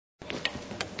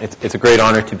It's a great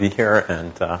honor to be here,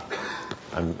 and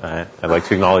I'd like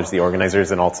to acknowledge the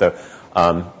organizers and also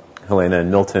Helena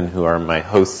and Milton, who are my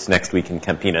hosts next week in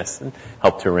Campinas, and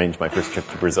helped to arrange my first trip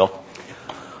to Brazil.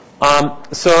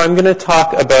 So I'm going to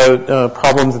talk about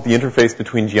problems at the interface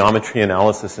between geometry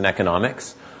analysis and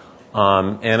economics.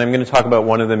 And I'm going to talk about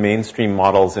one of the mainstream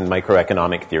models in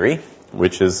microeconomic theory,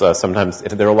 which is sometimes,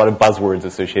 there are a lot of buzzwords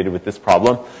associated with this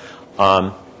problem.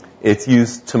 It's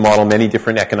used to model many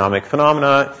different economic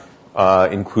phenomena,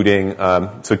 including,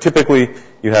 so typically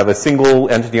you have a single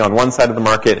entity on one side of the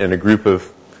market and a group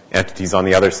of entities on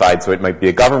the other side. So it might be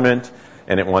a government,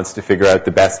 and it wants to figure out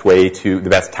the best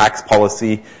tax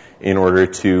policy in order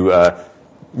to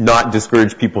not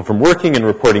discourage people from working and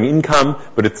reporting income,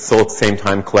 but it's still at the same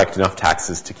time collect enough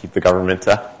taxes to keep the government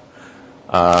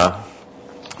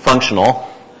functional.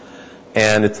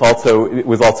 And it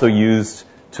was also used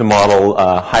to model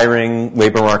hiring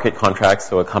labor market contracts.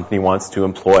 So a company wants to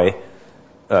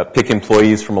pick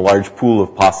employees from a large pool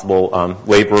of possible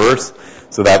laborers.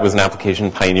 So that was an application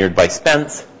pioneered by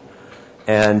Spence.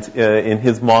 And in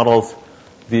his models,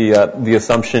 the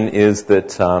assumption is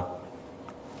that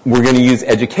we're going to use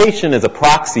education as a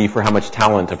proxy for how much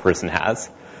talent a person has.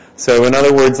 So in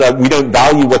other words, we don't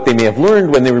value what they may have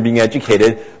learned when they were being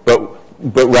educated, but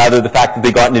rather the fact that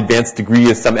they got an advanced degree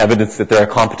is some evidence that they're a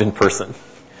competent person.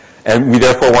 And we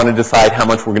therefore want to decide how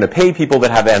much we're going to pay people that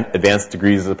have advanced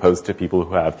degrees as opposed to people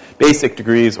who have basic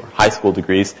degrees or high school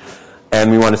degrees.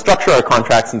 And we want to structure our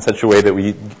contracts in such a way that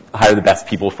we hire the best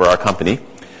people for our company.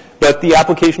 But the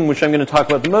application which I'm going to talk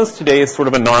about the most today is sort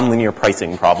of a nonlinear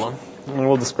pricing problem. And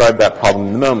we'll describe that problem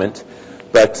in a moment.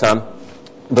 But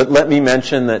let me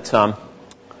mention that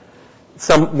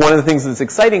one of the things that's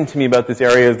exciting to me about this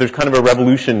area is there's kind of a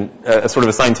revolution, a sort of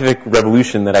a scientific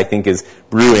revolution that I think is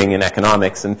brewing in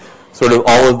economics. And sort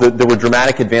of there were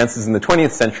dramatic advances in the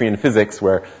 20th century in physics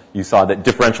where you saw that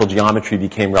differential geometry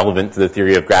became relevant to the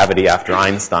theory of gravity after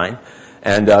Einstein.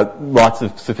 And lots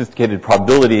of sophisticated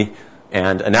probability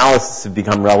and analysis have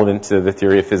become relevant to the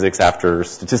theory of physics after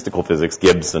statistical physics,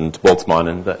 Gibbs and Boltzmann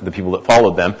and the people that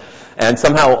followed them. And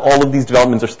somehow all of these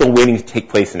developments are still waiting to take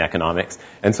place in economics.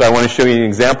 And so I want to show you an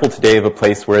example today of a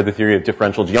place where the theory of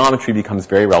differential geometry becomes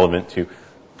very relevant to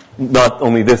not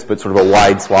only this, but sort of a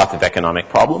wide swath of economic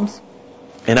problems.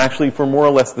 And actually for more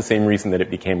or less the same reason that it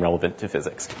became relevant to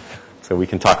physics. So we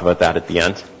can talk about that at the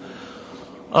end.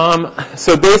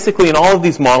 So basically in all of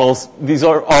these models, these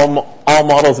are all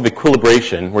models of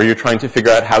equilibration where you're trying to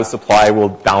figure out how supply will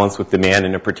balance with demand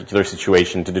in a particular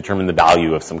situation to determine the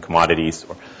value of some commodities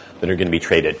that are going to be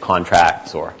traded,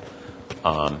 contracts or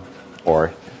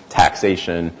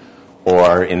taxation,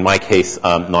 or in my case,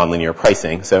 nonlinear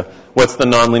pricing. So what's the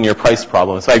nonlinear price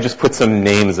problem? So I just put some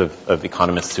names of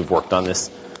economists who've worked on this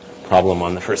problem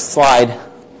on the first slide.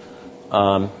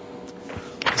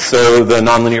 So the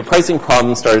nonlinear pricing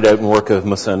problem started out in work of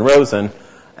Musa and Rosen.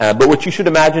 But what you should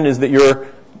imagine is that you're,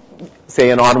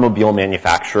 say, an automobile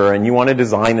manufacturer, and you want to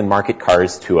design and market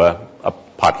cars to a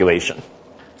population.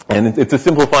 And it's a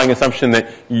simplifying assumption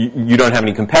that you don't have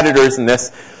any competitors in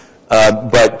this.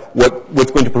 But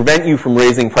what's going to prevent you from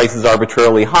raising prices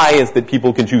arbitrarily high is that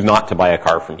people can choose not to buy a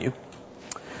car from you.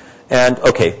 And,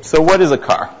 okay, so what is a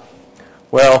car?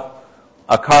 Well,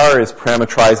 a car is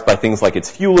parameterized by things like its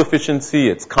fuel efficiency,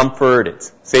 its comfort,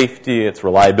 its safety, its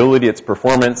reliability, its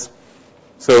performance.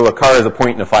 So a car is a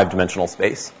point in a 5-dimensional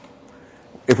space.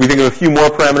 If we think of a few more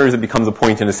parameters, it becomes a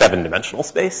point in a 7-dimensional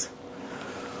space.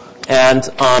 And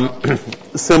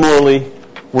similarly,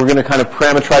 we're going to kind of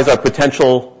parameterize our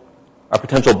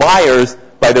potential buyers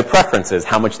by their preferences,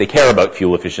 how much they care about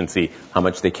fuel efficiency, how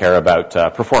much they care about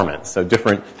performance. So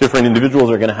different individuals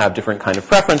are going to have different kind of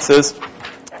preferences.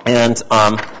 And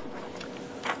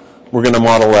we're going to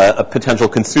model a potential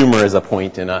consumer as a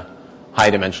point in a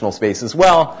high-dimensional space as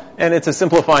well. And it's a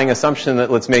simplifying assumption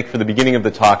that let's make for the beginning of the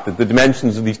talk that the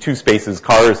dimensions of these two spaces,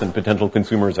 cars and potential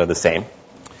consumers, are the same.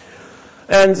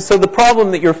 And so the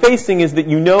problem that you're facing is that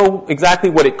you know exactly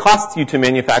what it costs you to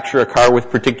manufacture a car with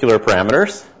particular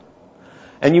parameters.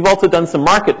 And you've also done some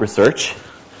market research.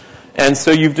 And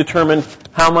so you've determined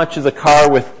how much is a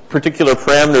car with particular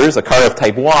parameters, a car of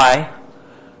type Y,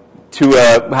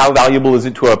 how valuable is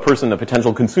it to a person, a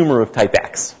potential consumer of type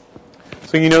X.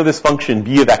 So you know this function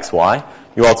B of XY.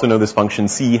 You also know this function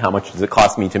C, how much does it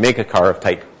cost me to make a car of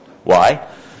type Y.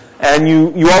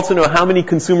 And you also know how many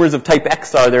consumers of type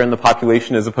X are there in the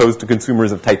population as opposed to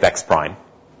consumers of type X prime.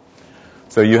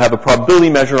 So you have a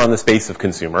probability measure on the space of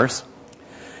consumers.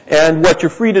 And what you're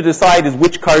free to decide is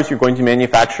which cars you're going to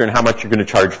manufacture and how much you're going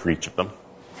to charge for each of them.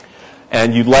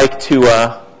 And you'd like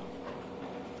to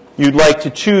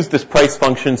choose this price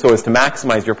function so as to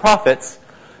maximize your profits.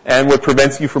 And what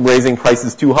prevents you from raising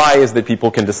prices too high is that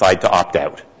people can decide to opt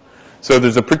out. So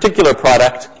there's a particular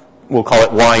product, we'll call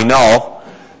it Y null,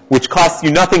 which costs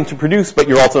you nothing to produce, but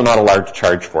you're also not allowed to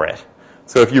charge for it.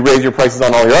 So if you raise your prices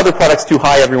on all your other products too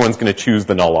high, everyone's going to choose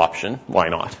the null option. Why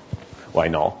not? Why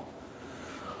null?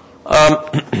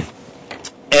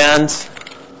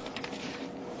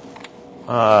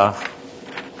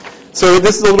 So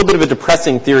this is a little bit of a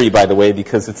depressing theory, by the way,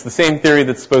 because it's the same theory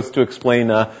that's supposed to explain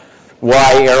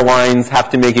why airlines have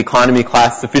to make economy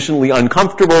class sufficiently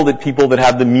uncomfortable that people that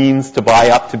have the means to buy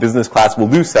up to business class will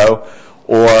do so,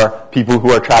 or people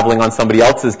who are traveling on somebody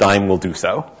else's dime will do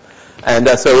so. And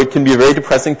so it can be a very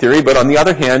depressing theory, but on the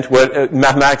other hand,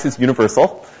 mathematics is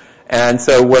universal. And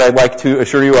so what I'd like to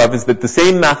assure you of is that the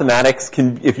same mathematics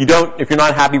can, if you're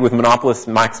not happy with monopolists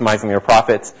maximizing their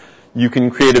profits, you can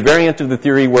create a variant of the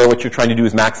theory where what you're trying to do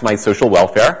is maximize social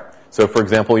welfare. So, for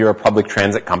example, you're a public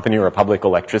transit company or a public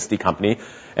electricity company,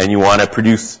 and you want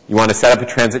to set up a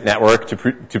transit network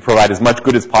to provide as much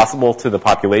good as possible to the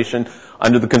population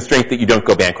under the constraint that you don't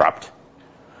go bankrupt.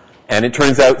 And it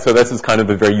turns out, so this is kind of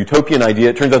a very utopian idea,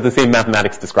 it turns out the same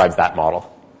mathematics describes that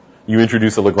model. You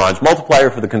introduce a Lagrange multiplier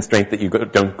for the constraint that you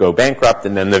don't go bankrupt,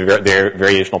 and then the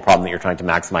variational problem that you're trying to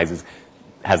maximize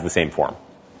has the same form.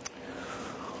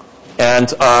 And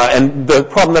the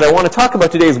problem that I want to talk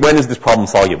about today is when is this problem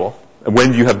soluble?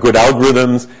 When do you have good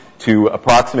algorithms to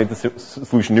approximate the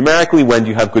solution numerically? When do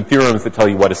you have good theorems that tell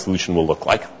you what a solution will look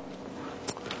like?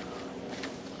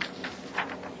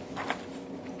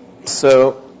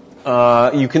 So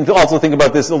you can also think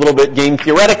about this a little bit game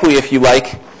theoretically, if you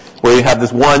like, where you have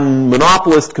this one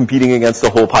monopolist competing against a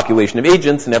whole population of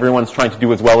agents, and everyone's trying to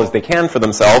do as well as they can for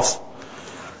themselves.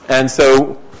 And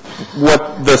so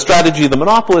what the strategy of the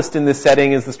monopolist in this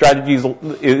setting is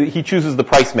he chooses the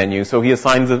price menu. So he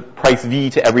assigns a price V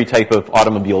to every type of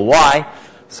automobile Y,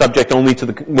 subject only to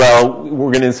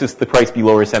we're going to insist the price be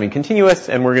lower semi-continuous,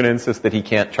 and we're going to insist that he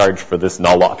can't charge for this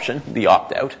null option, the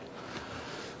opt-out.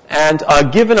 And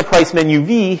given a price menu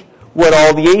V, what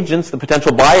all the agents, the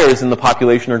potential buyers in the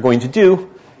population, are going to do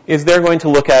is they're going to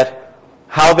look at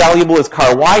how valuable is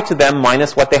car Y to them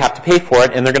minus what they have to pay for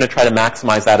it, and they're going to try to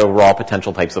maximize that over all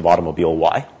potential types of automobile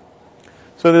Y.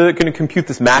 So they're going to compute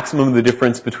this maximum of the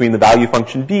difference between the value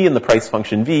function B and the price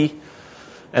function V,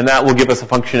 and that will give us a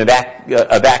function of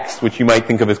X, which you might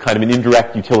think of as kind of an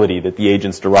indirect utility that the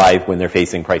agents derive when they're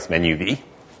facing price menu V.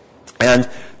 And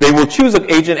they will choose,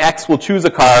 agent X will choose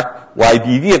a car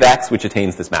YBV of X, which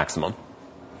attains this maximum.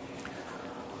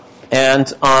 And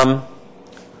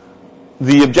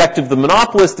the objective of the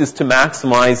monopolist is to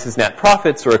maximize his net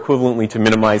profits, or equivalently to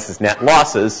minimize his net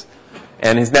losses.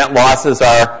 And his net losses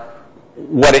are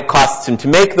what it costs him to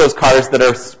make those cars that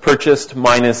are purchased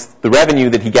minus the revenue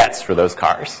that he gets for those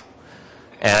cars,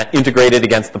 and integrated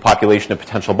against the population of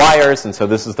potential buyers. And so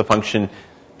this is the function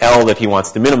L that he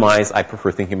wants to minimize. I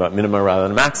prefer thinking about minima rather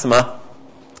than maxima.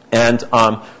 And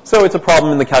so it's a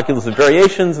problem in the calculus of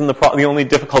variations, and the only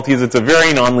difficulty is it's a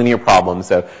very nonlinear problem.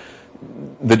 So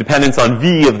the dependence on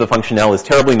V of the function L is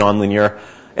terribly nonlinear.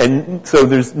 And so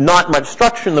there's not much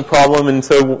structure in the problem, and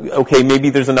so, okay, maybe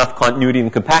there's enough continuity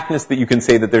and compactness that you can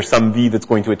say that there's some V that's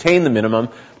going to attain the minimum,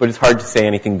 but it's hard to say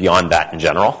anything beyond that in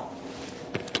general.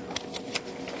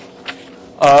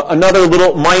 Another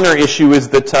little minor issue is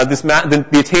that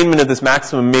the attainment of this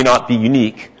maximum may not be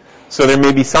unique. So there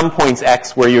may be some points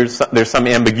X where there's some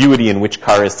ambiguity in which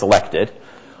car is selected.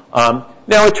 Now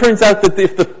it turns out that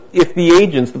if the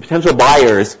agents, the potential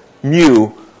buyers,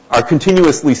 mu, are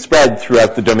continuously spread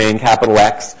throughout the domain capital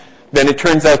X, then it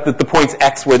turns out that the points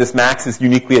X where this max is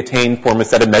uniquely attained form a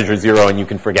set of measure 0, and you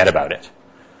can forget about it.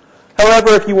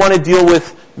 However, if you want to deal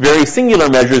with very singular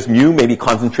measures, mu, maybe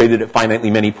concentrated at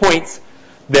finitely many points,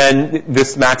 then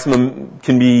this maximum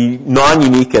can be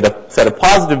non-unique at a set of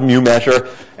positive mu measure,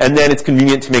 and then it's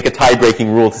convenient to make a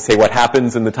tie-breaking rule to say what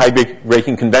happens. And the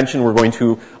tie-breaking convention we're going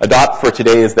to adopt for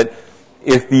today is that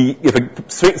if a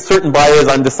certain buyer is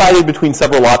undecided between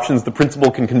several options, the principal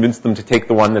can convince them to take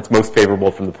the one that's most favorable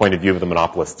from the point of view of the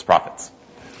monopolist's profits.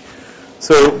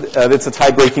 So it's a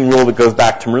tie-breaking rule that goes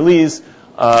back to Merle's,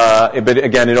 but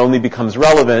again, it only becomes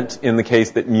relevant in the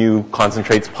case that mu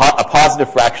concentrates a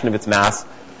positive fraction of its mass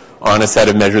on a set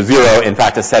of measure 0, in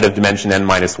fact, a set of dimension n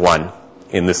minus 1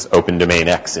 in this open domain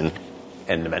X in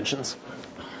n dimensions.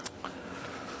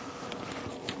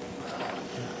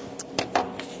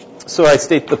 So I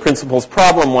state the principal's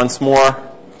problem once more.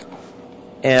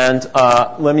 And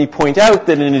let me point out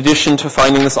that in addition to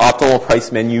finding this optimal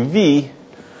price menu V,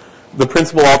 the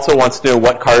principal also wants to know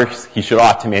what cars he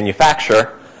ought to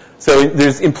manufacture. So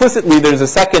there's a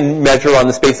second measure on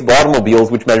the space of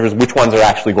automobiles which measures which ones are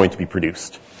actually going to be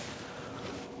produced.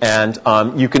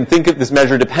 And you can think of this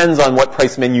measure depends on what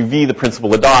price menu V the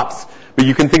principal adopts, but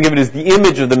you can think of it as the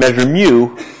image of the measure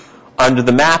mu under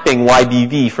the mapping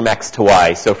YBV from X to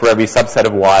Y. So for every subset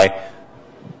of Y,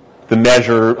 the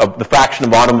measure of the fraction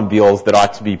of automobiles that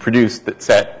ought to be produced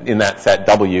in that set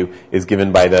W is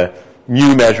given by the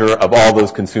mu measure of all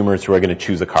those consumers who are going to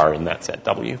choose a car in that set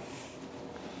W.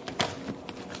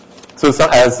 So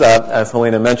as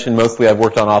Helena mentioned, mostly I've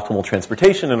worked on optimal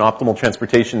transportation, and optimal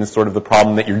transportation is sort of the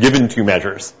problem that you're given two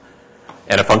measures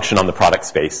and a function on the product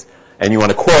space. And you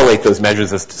want to correlate those measures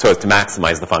so as to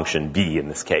maximize the function B in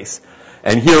this case.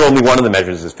 And here only one of the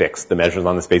measures is fixed, the measures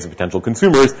on the space of potential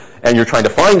consumers, and you're trying to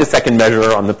find a second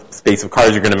measure on the space of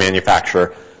cars you're going to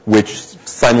manufacture, which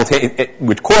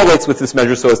correlates with this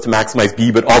measure so as to maximize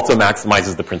B, but also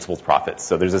maximizes the principal's profits.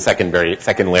 So there's a second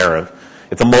layer of,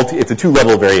 it's a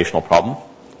two-level variational problem.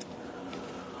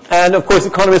 And of course,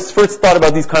 economists first thought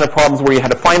about these kind of problems where you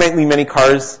had a finitely many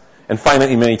cars and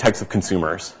finitely many types of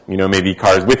consumers. You know, maybe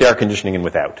cars with air conditioning and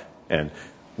without, and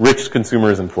rich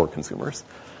consumers and poor consumers.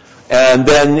 And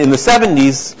then in the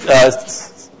 70s,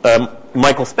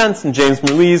 Michael Spence and James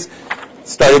Merlees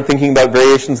started thinking about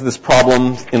variations of this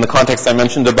problem in the context I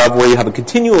mentioned above, where you have a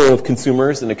continuum of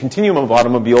consumers and a continuum of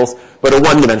automobiles, but a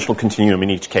one-dimensional continuum in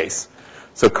each case.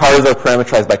 So cars are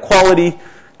parameterized by quality,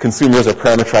 consumers are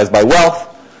parameterized by wealth,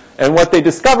 and what they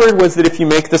discovered was that if you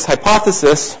make this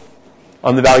hypothesis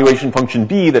on the valuation function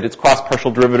B, that its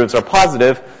cross-partial derivatives are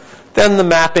positive, then the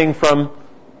mapping from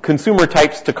consumer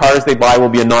types to cars they buy will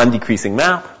be a non-decreasing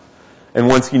map. And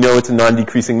once you know it's a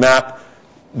non-decreasing map,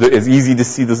 it's easy to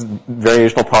see this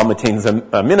variational problem attains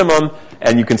a minimum,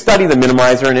 and you can study the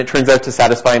minimizer, and it turns out to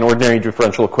satisfy an ordinary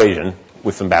differential equation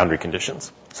with some boundary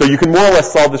conditions. So you can more or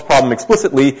less solve this problem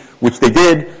explicitly, which they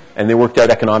did, and they worked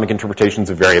out economic interpretations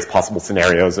of various possible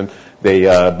scenarios, and they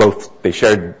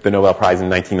shared the Nobel Prize in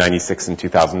 1996 and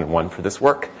 2001 for this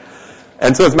work.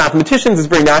 And so as mathematicians, it's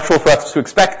very natural for us to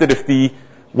expect that if the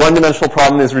one-dimensional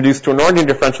problem is reduced to an ordinary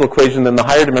differential equation, then the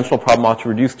higher dimensional problem ought to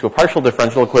reduce to a partial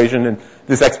differential equation, and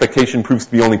this expectation proves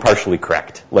to be only partially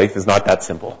correct. Life is not that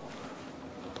simple.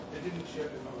 They didn't share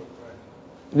the Nobel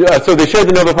Prize. So they shared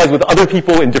the Nobel Prize with other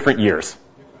people in different years.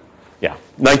 Yeah,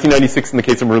 1996 in the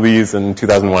case of Merlees and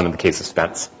 2001 in the case of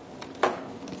Spence.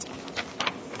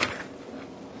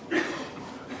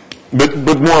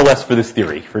 But more or less for this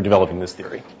theory, for developing this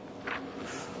theory.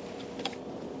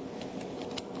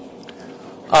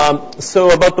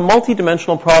 So about the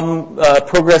multidimensional problem,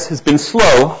 progress has been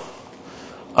slow,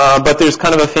 but there's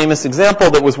kind of a famous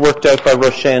example that was worked out by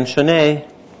Roche and Chenet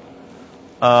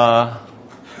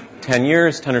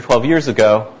 10 or 12 years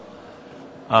ago,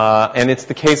 and it's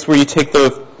the case where you take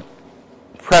the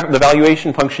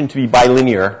valuation function to be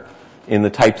bilinear in the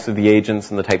types of the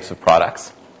agents and the types of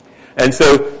products. And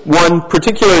so one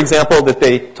particular example that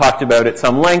they talked about at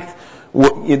some length,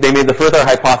 they made the further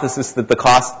hypothesis that the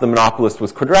cost of the monopolist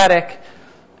was quadratic,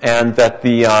 and that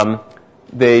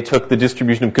they took the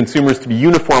distribution of consumers to be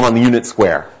uniform on the unit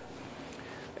square.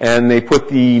 And they put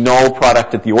the null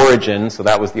product at the origin, so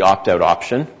that was the opt-out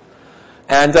option.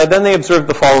 And then they observed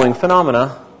the following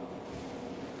phenomena.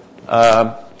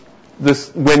 After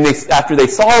they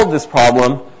solved this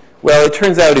problem, well, it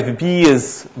turns out if B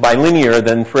is bilinear,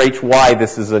 then for hy,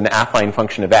 this is an affine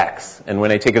function of x. And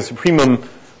when I take a supremum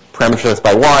parameterized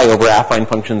by y over affine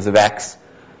functions of x,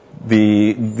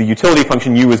 the utility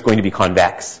function u is going to be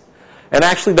convex. And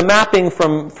actually, the mapping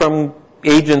from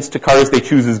agents to cars they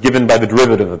choose is given by the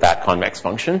derivative of that convex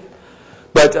function.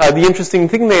 But the interesting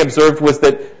thing they observed was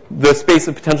that the space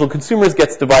of potential consumers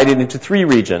gets divided into three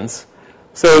regions.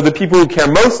 So the people who care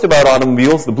most about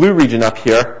automobiles, the blue region up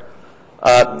here,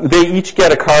 they each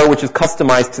get a car which is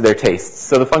customized to their tastes.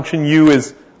 So the function u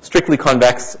is strictly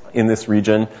convex in this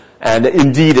region, and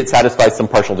indeed it satisfies some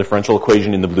partial differential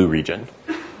equation in the blue region.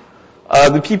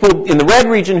 The people in the red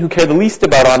region who care the least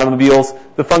about automobiles,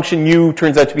 the function u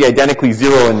turns out to be identically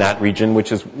zero in that region,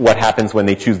 which is what happens when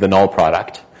they choose the null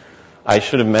product. I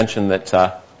should have mentioned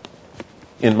that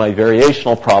in my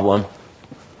variational problem,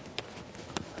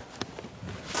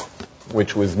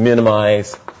 which was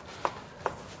minimize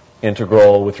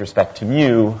integral with respect to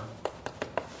mu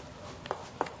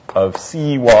of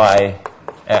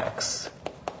cyx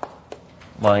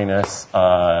minus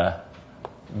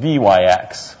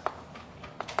vyx,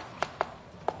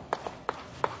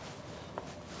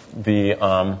 the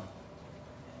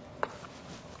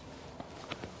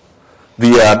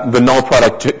null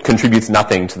product contributes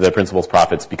nothing to the principal's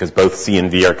profits because both C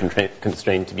and V are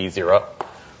constrained to be zero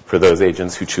for those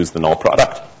agents who choose the null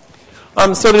product.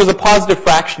 So there's a positive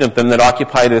fraction of them that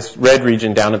occupy this red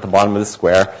region down at the bottom of the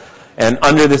square. And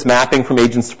under this mapping from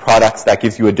agents to products, that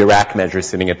gives you a Dirac measure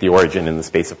sitting at the origin in the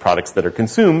space of products that are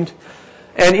consumed.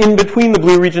 And in between the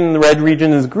blue region and the red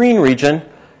region is green region.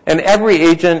 And every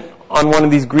agent on one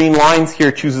of these green lines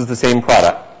here chooses the same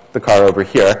product, the car over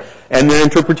here. And their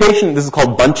interpretation, this is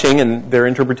called bunching, and their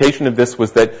interpretation of this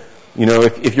was that, you know,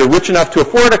 if you're rich enough to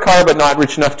afford a car but not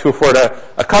rich enough to afford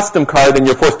a custom car, then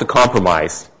you're forced to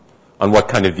compromise on what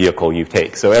kind of vehicle you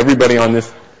take. So everybody on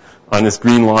this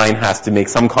green line has to make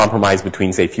some compromise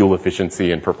between, say, fuel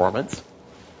efficiency and performance.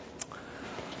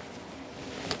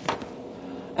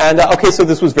 And, okay, so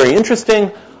this was very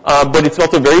interesting, but it's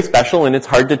also very special, and it's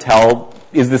hard to tell,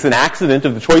 is this an accident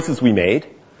of the choices we made,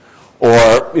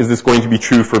 or is this going to be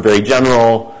true for very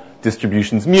general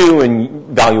distributions mu and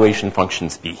valuation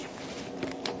functions b?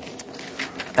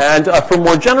 And for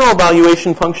more general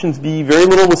valuation functions b, very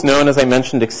little was known, as I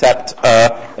mentioned, except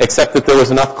that there was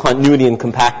enough continuity and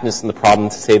compactness in the problem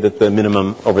to say that the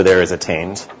minimum over there is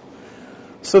attained.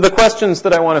 So the questions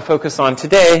that I want to focus on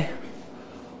today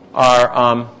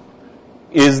are,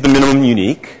 is the minimum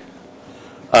unique?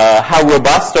 How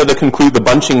robust are the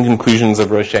bunching conclusions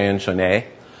of Roche and Chonet?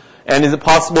 And is it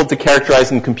possible to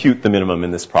characterize and compute the minimum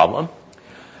in this problem?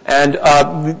 And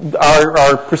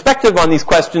our perspective on these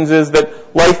questions is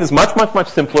that life is much, much, much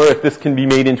simpler if this can be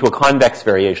made into a convex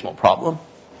variational problem.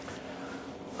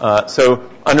 So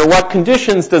under what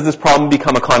conditions does this problem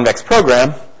become a convex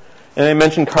program? And I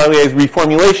mentioned Carlier's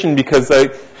reformulation because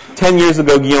 10 years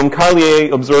ago, Guillaume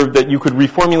Carlier observed that you could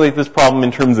reformulate this problem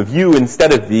in terms of U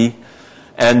instead of V.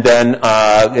 And then,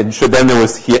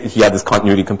 he had this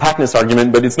continuity compactness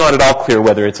argument, but it's not at all clear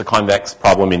whether it's a convex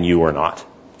problem in U or not.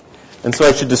 And so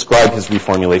I should describe his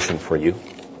reformulation for you.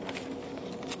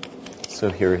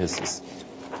 So here is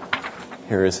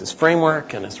his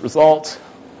framework and his result.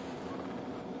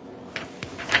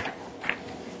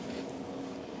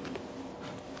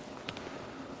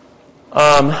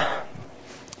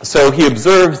 So he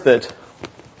observes that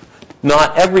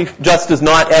just as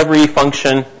not every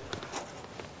function,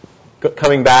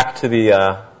 coming back to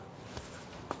the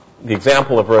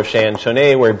example of Roche and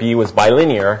Chonet where B was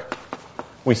bilinear,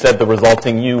 we said the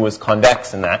resulting U was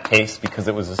convex in that case because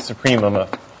it was a supremum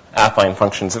of affine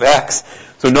functions of X.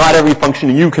 So not every function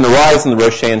U can arise in the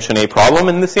Roche and Chonet problem,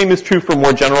 and the same is true for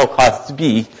more general class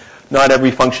B. Not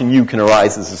every function U can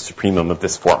arise as a supremum of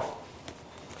this form.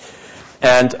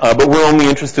 And but we're only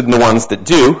interested in the ones that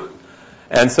do.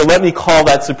 And so let me call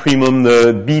that supremum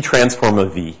the B transform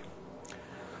of V.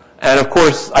 And of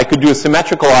course, I could do a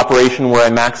symmetrical operation where I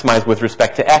maximize with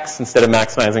respect to X instead of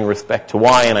maximizing with respect to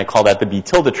Y, and I call that the B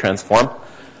tilde transform.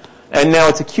 And now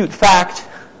it's a cute fact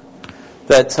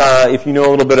that if you know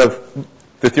a little bit of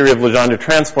the theory of Legendre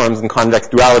transforms and convex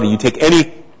duality, you take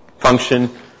any function,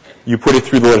 you put it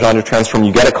through the Legendre transform,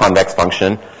 you get a convex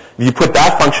function. If you put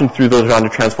that function through the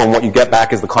Legendre transform, what you get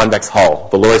back is the convex hull,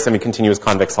 the lower semi-continuous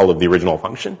convex hull of the original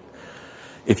function.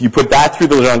 If you put that through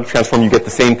the Legendre transform, you get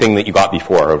the same thing that you got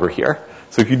before over here.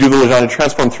 So if you do the Legendre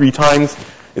transform 3 times,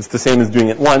 it's the same as doing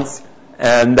it once,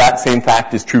 and that same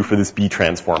fact is true for this B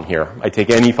transform here. I take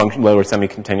any function, lower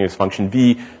semi-continuous function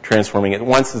B, transforming it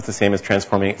once is the same as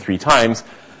transforming it 3 times.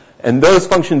 And those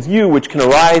functions U, which can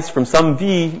arise from some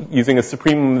V using a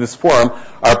supremum of this form,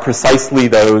 are precisely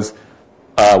those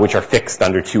which are fixed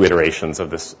under 2 iterations of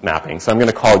this mapping. So I'm going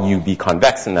to call U B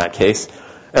convex in that case.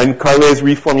 And Carlet's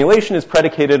reformulation is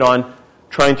predicated on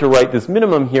trying to write this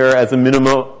minimum here as a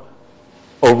minimum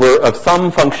of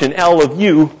some function L of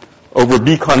U over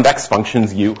B convex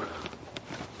functions U.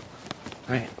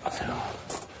 Right.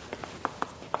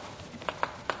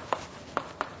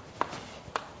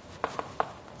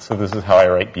 So this is how I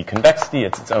write B convexity.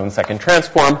 It's its own second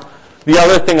transform. The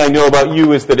other thing I know about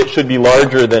U is that it should be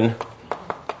larger than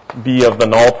B of the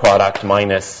null product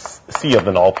minus C of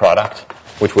the null product,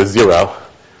 which was 0.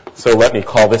 So let me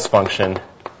call this function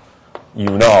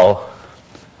U null.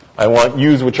 I want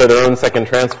U's which are their own second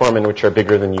transform and which are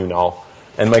bigger than U null.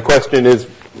 And my question is,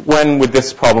 when would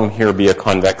this problem here be a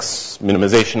convex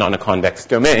minimization on a convex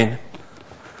domain?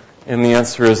 And the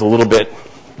answer is a little bit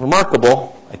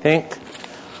remarkable, I think.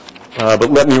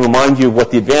 But let me remind you of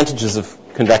what the advantages of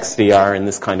convexity are in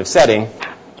this kind of setting.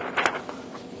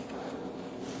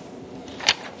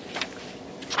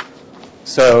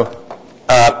 So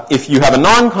if you have a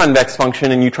non-convex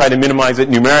function and you try to minimize it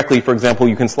numerically, for example,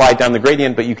 you can slide down the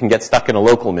gradient, but you can get stuck in a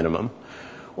local minimum.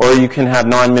 Or you can have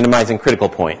non-minimizing critical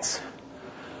points.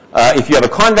 If you have a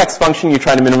convex function, you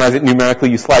try to minimize it numerically,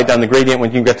 you slide down the gradient.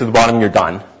 When you get to the bottom, you're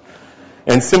done.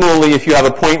 And similarly, if you have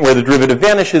a point where the derivative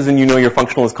vanishes and you know your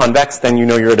functional is convex, then you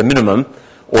know you're at a minimum.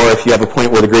 Or if you have a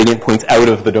point where the gradient points out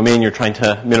of the domain you're trying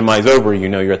to minimize over, you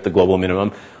know you're at the global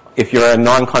minimum. if you're a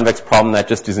non-convex problem, that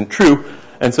just isn't true.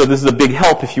 And so this is a big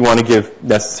help if you want to give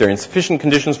necessary and sufficient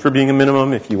conditions for being a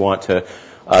minimum, if you want to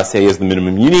say, is the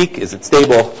minimum unique, is it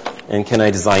stable, and can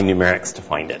I design numerics to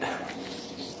find it?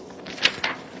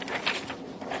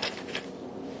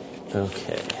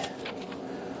 Okay.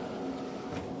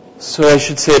 So I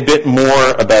should say a bit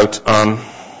more about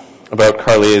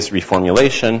Carlier's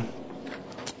reformulation.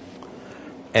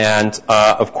 And,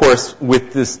 of course,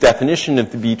 with this definition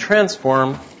of the B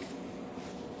transform,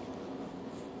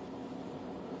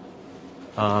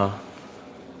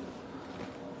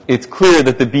 it's clear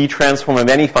that the B transform of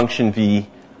any function V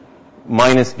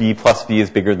minus V plus V is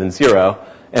bigger than 0.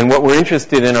 And what we're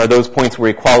interested in are those points where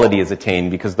equality is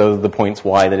attained, because those are the points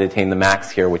Y that attain the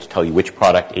max here, which tell you which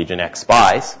product agent X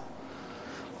buys.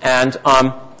 And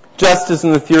just as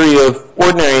in the theory of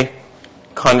ordinary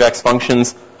convex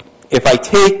functions, if I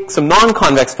take some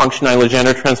non-convex function, I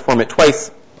Legendre transform it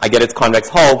twice, I get its convex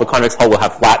hull. The convex hull will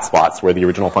have flat spots where the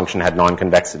original function had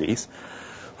non-convexities.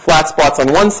 Flat spots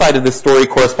on one side of this story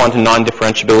correspond to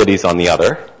non-differentiabilities on the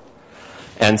other.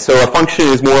 And so a function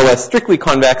is more or less strictly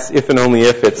convex if and only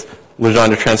if its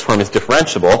Legendre transform is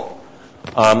differentiable.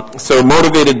 So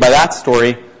motivated by that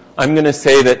story, I'm going to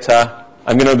say that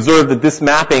I'm going to observe that this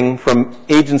mapping from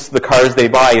agents to the cars they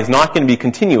buy is not going to be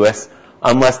continuous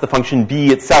unless the function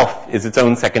B itself is its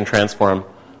own second transform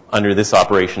under this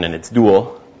operation and its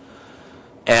dual.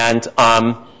 And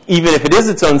even if it is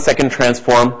its own second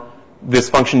transform, this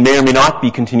function may or may not be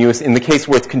continuous. In the case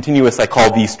where it's continuous, I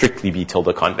call V strictly B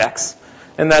tilde convex.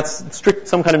 And that's strict,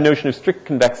 some kind of notion of strict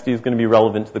convexity is going to be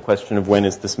relevant to the question of when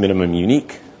is this minimum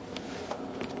unique.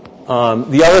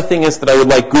 The other thing is that I would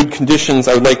like good conditions.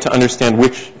 I would like to understand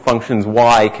which functions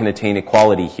Y can attain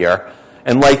equality here.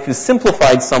 And life is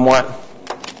simplified somewhat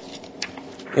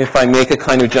if I make a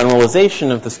kind of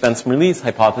generalization of the Spencer-Merlees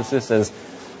hypothesis, as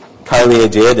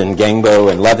Carlier did and Gangbo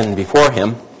and Levin before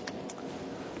him.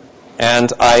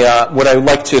 And what I would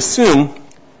like to assume,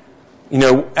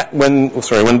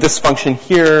 when this function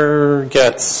here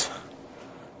gets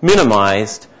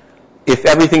minimized, if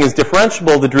everything is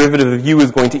differentiable, the derivative of u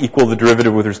is going to equal the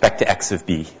derivative with respect to x of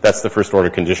b. That's the first order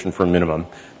condition for minimum.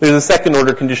 There's a second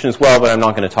order condition as well, but I'm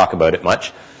not going to talk about it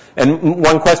much. And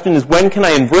one question is, when can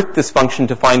I invert this function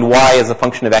to find y as a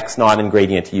function of x naught and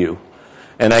gradient u?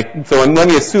 And so let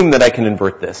me assume that I can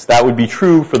invert this. That would be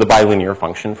true for the bilinear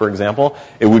function, for example.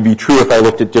 It would be true if I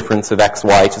looked at difference of x,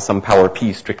 y to some power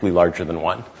p strictly larger than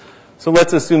 1. So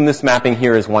let's assume this mapping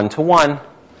here is 1 to 1.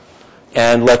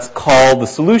 And let's call the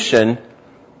solution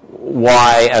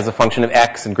y as a function of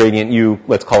x and gradient u,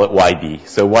 let's call it yb.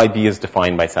 So yb is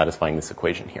defined by satisfying this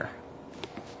equation here.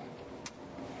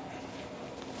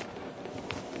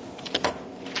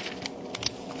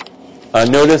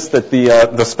 Notice that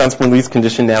the Spencer-Merlees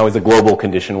condition now is a global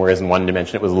condition, whereas in one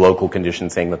dimension it was a local condition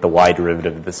saying that the y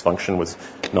derivative of this function was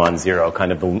non-zero,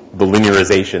 kind of the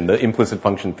linearization, the implicit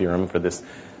function theorem for this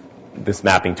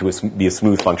mapping to be a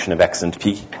smooth function of x and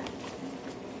p.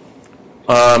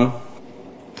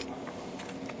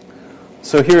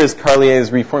 So here is Carlier's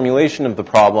reformulation of the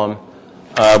problem.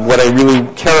 What I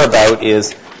really care about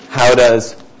is how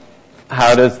does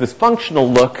this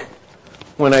functional look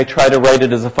when I try to write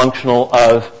it as a functional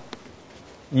of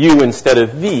u instead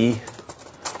of v,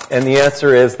 and the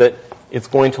answer is that it's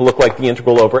going to look like the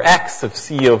integral over x of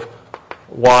c of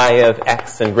y of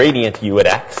x and gradient u at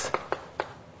x.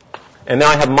 And now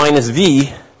I have minus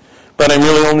v, but I'm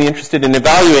really only interested in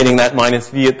evaluating that minus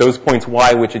v at those points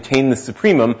y which attain the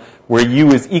supremum, where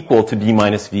u is equal to b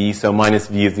minus v, so minus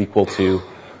v is equal to,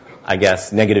 I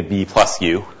guess, negative b plus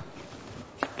u.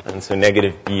 And so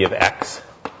negative b of x,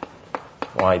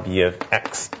 yb of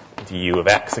x du of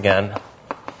x again,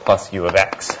 plus u of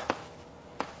x.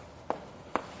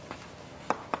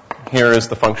 Here is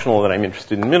the functional that I'm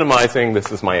interested in minimizing.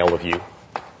 This is my L of u.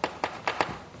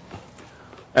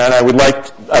 And I would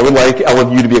like L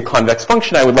of u to be a convex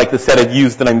function. I would like the set of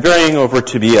u's that I'm varying over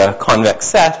to be a convex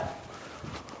set.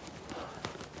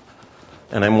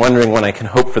 And I'm wondering when I can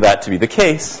hope for that to be the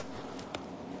case.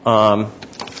 So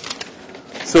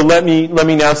let me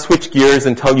now switch gears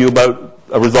and tell you about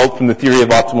a result from the theory of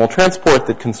optimal transport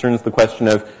that concerns the question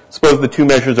of, suppose the two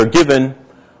measures are given,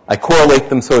 I correlate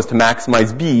them so as to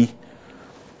maximize b.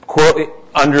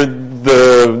 Under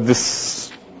this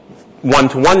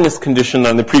one-to-oneness condition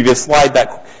on the previous slide,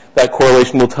 that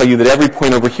correlation will tell you that every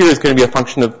point over here is going to be a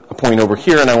function of a point over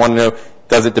here, and I want to know,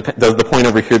 does the point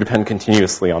over here depend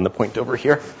continuously on the point over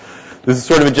here? This is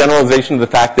sort of a generalization of the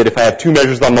fact that if I have two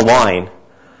measures on the line,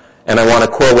 and I want to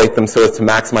correlate them so as to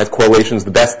maximize correlations,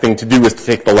 the best thing to do is to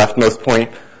take the leftmost point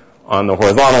on the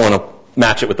horizontal and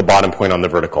match it with the bottom point on the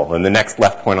vertical, and the next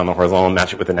left point on the horizontal,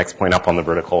 match it with the next point up on the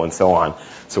vertical, and so on.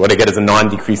 So what I get is a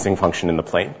non-decreasing function in the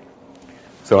plane.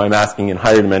 So I'm asking in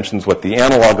higher dimensions what the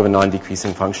analog of a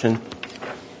non-decreasing function.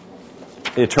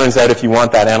 It turns out if you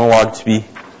want that analog to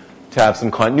have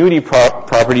some continuity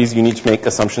properties, you need to make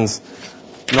assumptions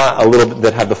not a little bit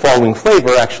that have the following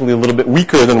flavor, actually a little bit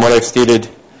weaker than what I've stated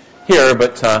here,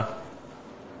 but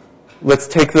let's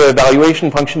take the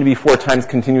evaluation function to be 4 times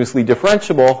continuously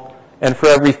differentiable, and for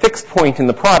every fixed point in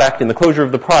the product, in the closure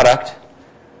of the product,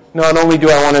 not only do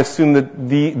I want to assume that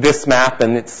this map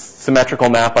and its symmetrical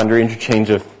map under interchange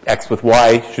of x with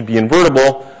y should be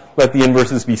invertible, let the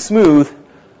inverses be smooth,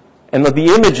 and let the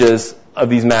images of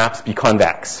these maps be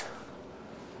convex.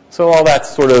 So all that's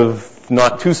sort of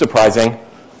not too surprising.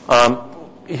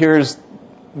 Here's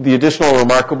the additional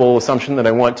remarkable assumption that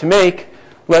I want to make.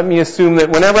 Let me assume that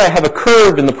whenever I have a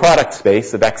curve in the product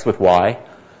space of x with y,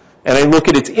 and I look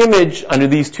at its image under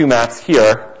these two maps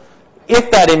here,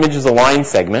 if that image is a line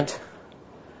segment,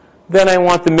 then I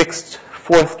want the mixed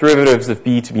fourth derivatives of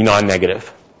b to be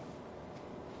non-negative.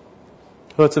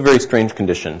 So it's a very strange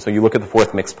condition. So you look at the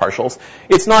fourth mixed partials.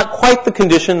 It's not quite the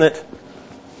condition that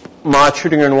Ma,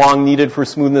 Schrödinger, and Wang needed for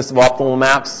smoothness of optimal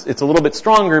maps. It's a little bit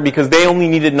stronger because they only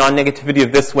needed non-negativity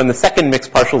of this when the second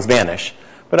mixed partials vanish.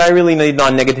 But I really need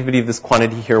non-negativity of this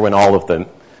quantity here when all of them,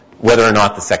 whether or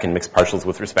not the second mixed partials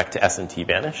with respect to S and T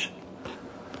vanish.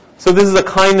 So this is a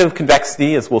kind of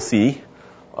convexity, as we'll see,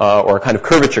 or a kind of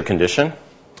curvature condition,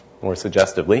 more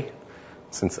suggestively,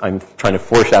 since I'm trying to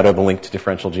foreshadow the link to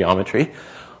differential geometry.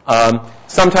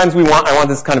 Sometimes I want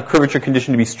this kind of curvature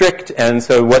condition to be strict, and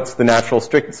so what's the natural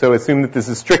strict? So assume that this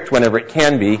is strict whenever it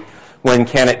can be. When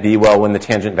can it be? Well, when the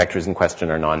tangent vectors in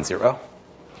question are non-zero.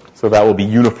 So that will be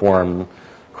uniform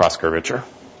cross curvature.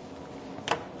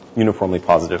 Uniformly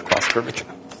positive cross curvature.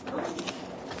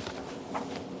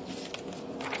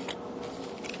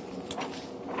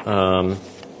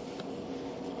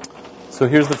 So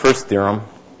here's the first theorem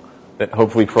that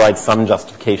hopefully provides some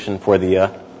justification for the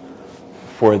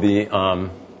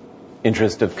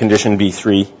interest of condition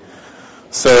B3.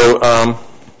 So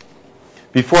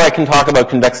before I can talk about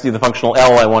convexity of the functional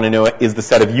L, I want to know is the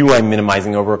set of U I'm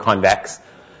minimizing over convex.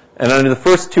 And under the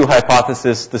first two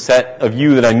hypotheses, the set of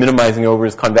U that I'm minimizing over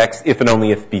is convex if and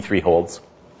only if B3 holds.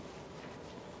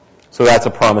 So that's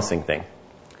a promising thing.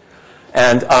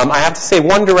 And I have to say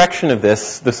one direction of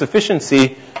this, the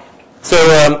sufficiency.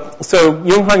 So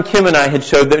Jung-Han Kim and I had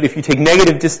showed that if you take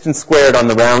negative distance squared on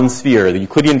the round sphere, the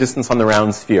Euclidean distance on the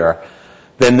round sphere,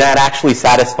 then that actually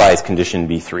satisfies condition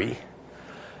B3.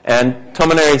 And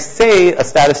Tomonari Sei, a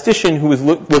statistician who was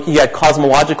looking at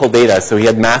cosmological data, so he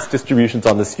had mass distributions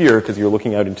on the sphere because you're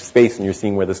looking out into space and you're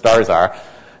seeing where the stars are,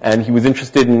 and he was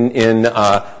interested in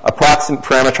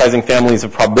parametrizing families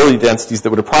of probability densities that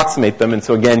would approximate them, and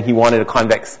so again he wanted a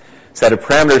convex set of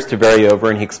parameters to vary over,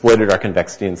 and he exploited our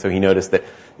convexity, and so he noticed that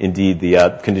indeed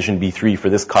the condition B3 for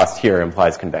this cost here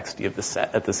implies convexity of the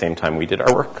set at the same time we did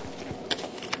our work.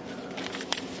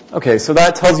 Okay, so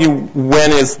that tells you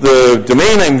when is the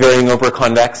domain I'm varying over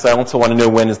convex. I also want to know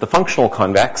when is the functional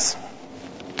convex.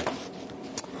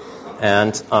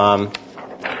 And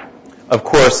of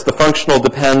course, the functional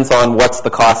depends on what's the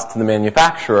cost to the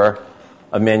manufacturer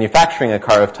of manufacturing a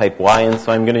car of type Y, and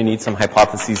so I'm going to need some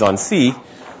hypotheses on C.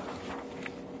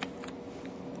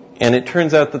 And it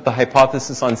turns out that the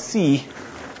hypothesis on C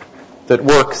that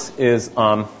works is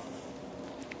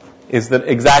that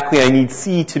exactly I need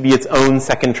C to be its own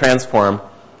second transform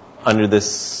under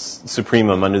this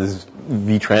supremum, under this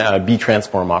B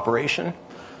transform operation.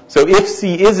 So if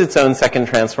C is its own second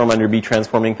transform under B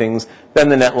transforming things, then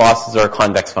the net losses are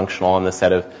convex functional on the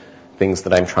set of things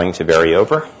that I'm trying to vary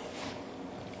over.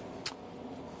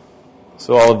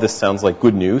 So all of this sounds like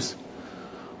good news.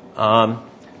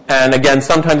 And again,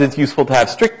 sometimes it's useful to have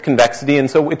strict convexity, and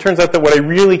so it turns out that what I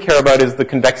really care about is the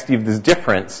convexity of this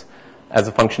difference as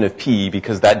a function of P,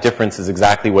 because that difference is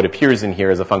exactly what appears in here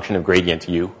as a function of gradient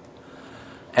U.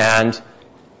 And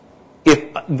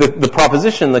if the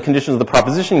proposition, the conditions of the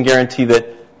proposition guarantee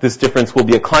that this difference will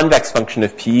be a convex function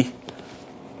of P,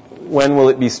 when will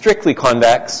it be strictly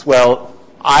convex? Well,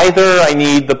 either I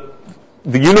need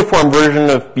the uniform version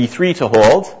of B3 to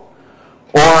hold,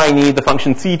 or I need the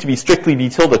function C to be strictly B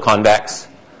tilde convex,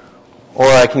 or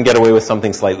I can get away with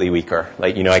something slightly weaker.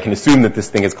 Like, I can assume that this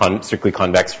thing is strictly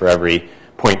convex for every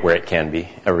point where it can be,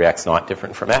 every x not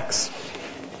different from x.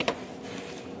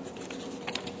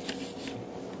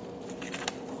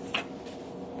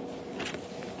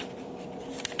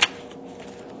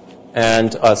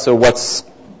 And so what's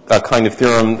a kind of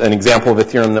theorem, an example of a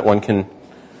theorem that one can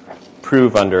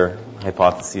prove under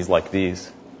hypotheses like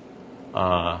these?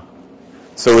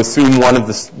 So assume one of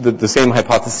the same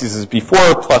hypotheses as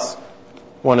before plus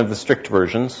one of the strict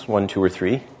versions, 1, 2, or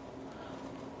 3.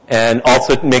 And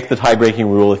also make the tie-breaking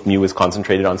rule if mu is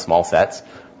concentrated on small sets.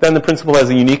 Then the principal has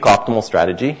a unique optimal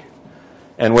strategy.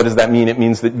 And what does that mean? It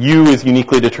means that U is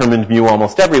uniquely determined mu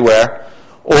almost everywhere.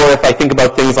 Or if I think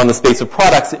about things on the space of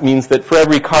products, it means that for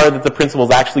every car that the principal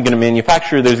is actually going to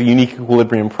manufacture, there's a unique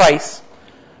equilibrium price,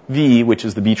 V, which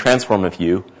is the B transform of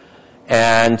U.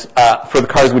 And for the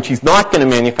cars which he's not going to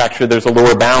manufacture, there's a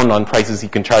lower bound on prices he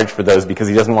can charge for those because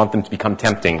he doesn't want them to become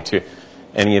tempting to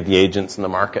any of the agents in the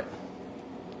market.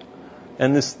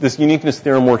 And this uniqueness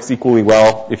theorem works equally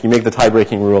well. If you make the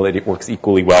tie-breaking rule, it works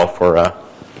equally well for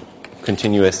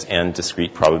continuous and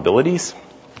discrete probabilities.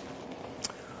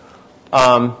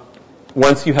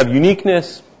 Once you have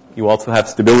uniqueness, you also have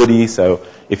stability. So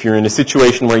if you're in a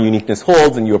situation where uniqueness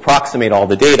holds and you approximate all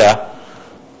the data,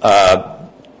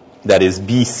 that is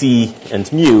B, C,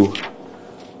 and mu,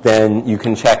 then you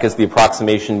can check as the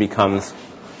approximation becomes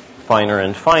finer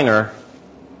and finer,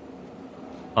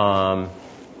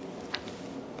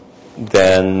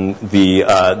 then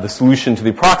the solution to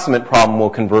the approximate problem will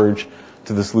converge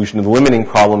to the solution to the limiting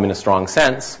problem in a strong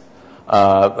sense.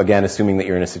 Again, assuming that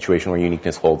you're in a situation where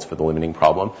uniqueness holds for the limiting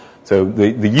problem. So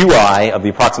the UI of the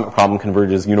approximate problem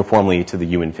converges uniformly to the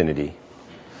U infinity.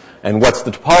 And what's the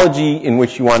topology in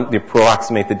which you want to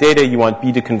approximate the data? You want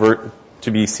B to convert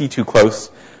to be C too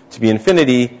close to be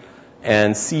infinity,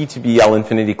 and C to be L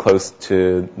infinity close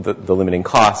to the limiting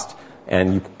cost,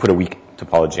 and you put a weak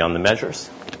topology on the measures.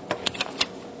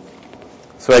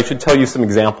 So I should tell you some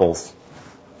examples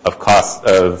of cost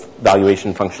of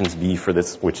valuation functions B for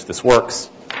which this works.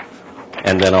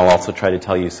 And then I'll also try to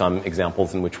tell you some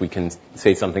examples in which we can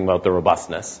say something about the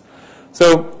robustness.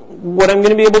 So what I'm going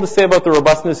to be able to say about the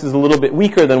robustness is a little bit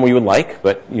weaker than we would like,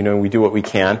 but we do what we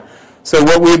can. So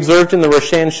what we observed in the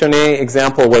Roche-Chonet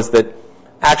example was that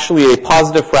actually a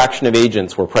positive fraction of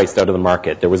agents were priced out of the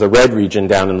market. There was a red region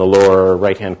down in the lower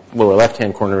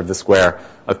left-hand corner of the square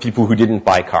of people who didn't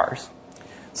buy cars.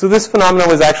 So this phenomenon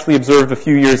was actually observed a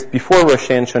few years before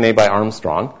Roche-Chonet by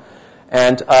Armstrong.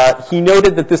 And he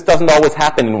noted that this doesn't always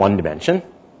happen in one dimension,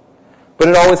 but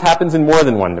it always happens in more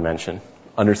than one dimension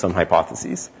under some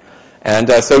hypotheses. And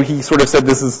so he sort of said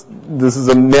this is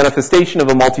a manifestation of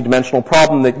a multidimensional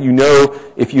problem that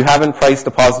if you haven't priced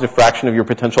a positive fraction of your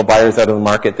potential buyers out of the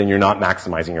market, then you're not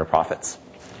maximizing your profits.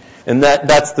 And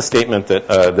that's the statement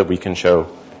that we can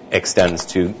show extends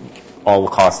to all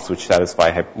costs which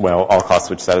satisfy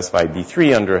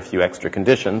B3 under a few extra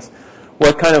conditions.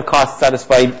 What kind of costs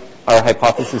satisfy our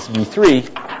hypothesis B3?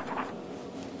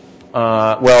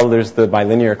 Well, there's the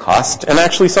bilinear cost. And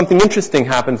actually something interesting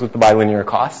happens with the bilinear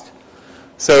cost.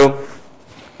 So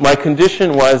my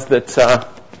condition was that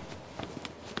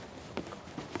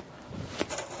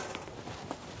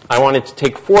I wanted to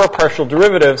take 4 partial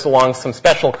derivatives along some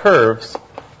special curves.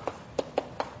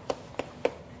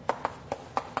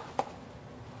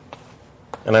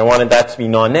 And I wanted that to be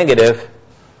non-negative,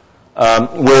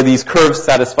 where these curves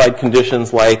satisfied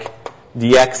conditions like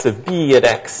dx of b at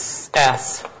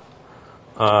xs,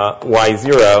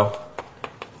 y0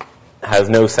 has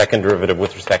no second derivative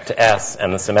with respect to s,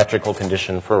 and the symmetrical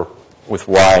condition with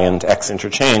y and x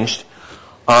interchanged.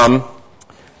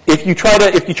 If you try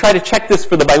to check this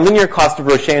for the bilinear cost of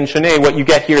Roche and Chonet, what you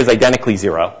get here is identically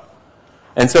 0.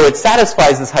 And so it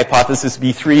satisfies this hypothesis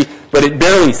B3, but it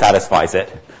barely satisfies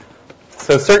it.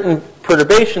 So certain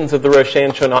perturbations of the Roche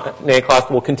and Chonet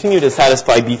cost will continue to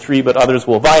satisfy B3, but others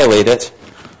will violate it.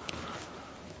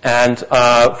 And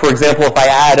for example, if I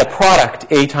add a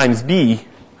product A times B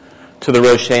to the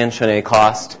Roche and Chonet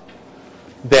cost,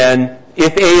 then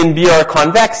if A and B are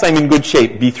convex, I'm in good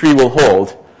shape. B3 will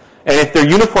hold. And if they're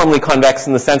uniformly convex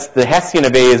in the sense that the Hessian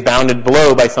of A is bounded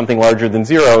below by something larger than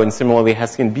 0, and similarly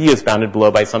Hessian B is bounded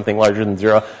below by something larger than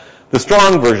 0, the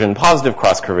strong version, positive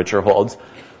cross curvature, holds.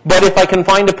 But if I can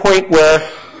find a point where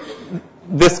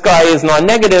this guy is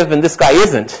non-negative and this guy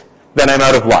isn't, then I'm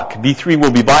out of luck. B3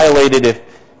 will be violated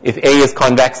if A is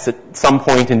convex at some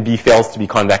point and B fails to be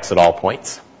convex at all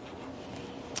points.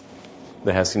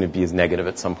 The Hessian of B is negative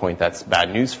at some point. That's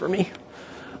bad news for me.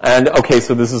 And okay,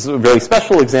 so this is a very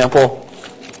special example.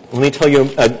 Let me tell you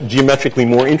a geometrically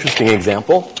more interesting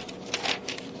example.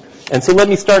 And so let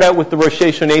me start out with the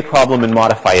Roche-Chonet problem and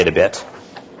modify it a bit.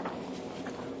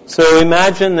 So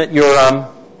imagine that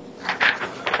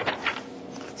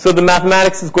so the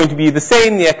mathematics is going to be the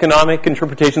same, the economic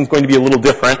interpretation is going to be a little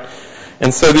different.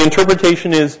 And so the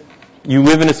interpretation is you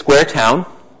live in a square town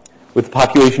with the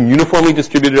population uniformly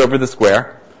distributed over the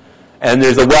square, and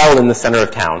there's a well in the center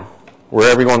of town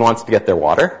where everyone wants to get their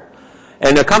water.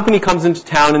 And a company comes into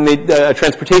town, and a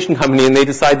transportation company, and they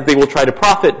decide that they will try to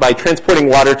profit by transporting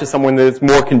water to someone that is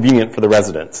more convenient for the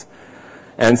residents.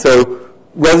 And so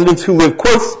residents who live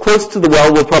close to the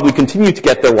well will probably continue to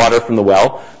get their water from the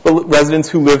well, but residents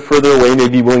who live further away may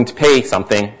be willing to pay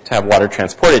something to have water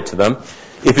transported to them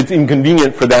if it's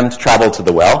inconvenient for them to travel to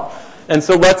the well. And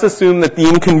so let's assume that the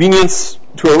inconvenience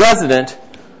to a resident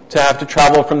to have to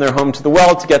travel from their home to the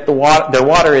well to get their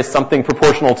water is something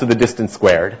proportional to the distance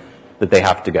squared that they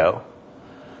have to go.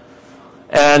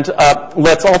 And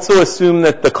let's also assume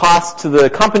that the cost to the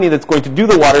company that's going to do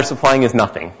the water supplying is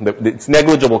nothing. It's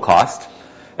negligible cost.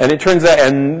 And it turns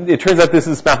out this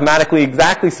is mathematically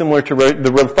exactly similar to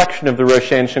the reflection of the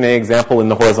Roche and Chenet example in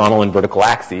the horizontal and vertical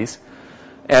axes.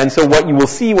 And so what you will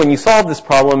see when you solve this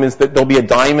problem is that there'll be a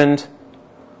diamond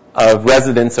of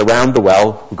residents around the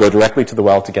well who go directly to the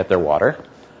well to get their water.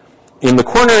 In the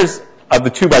corners of the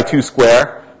 2 by 2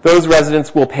 square, those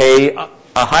residents will pay a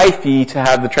high fee to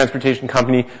have the transportation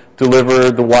company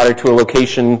deliver the water to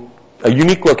a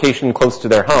unique location close to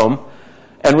their home.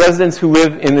 And residents who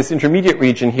live in this intermediate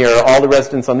region here, all the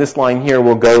residents on this line here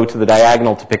will go to the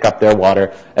diagonal to pick up their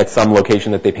water at some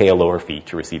location that they pay a lower fee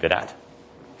to receive it at.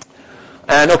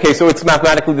 And okay, so it's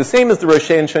mathematically the same as the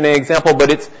Roche and Chenet example, but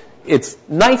it's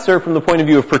nicer from the point of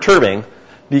view of perturbing,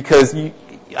 because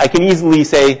I can easily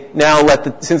say,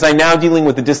 since I'm now dealing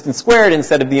with the distance squared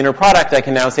instead of the inner product, I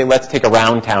can now say, let's take a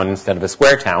round town instead of a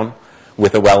square town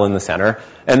with a well in the center.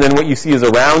 And then what you see is a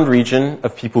round region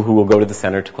of people who will go to the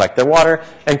center to collect their water,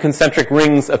 and concentric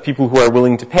rings of people who are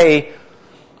willing to pay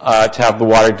to have the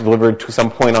water delivered to some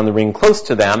point on the ring close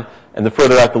to them. And the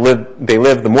further out they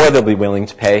live, the more they'll be willing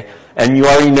to pay. And you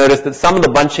already noticed that some of the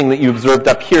bunching that you observed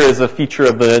up here is a feature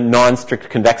of the non-strict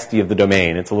convexity of the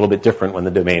domain. It's a little bit different when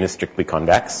the domain is strictly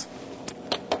convex.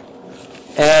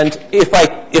 And if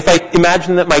I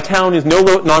imagine that my town is no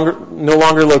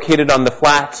longer located on the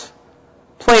flat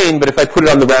plane, but if I put it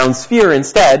on the round sphere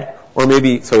instead, or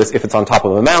maybe, so if it's on top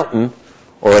of a mountain,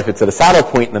 or if it's at a saddle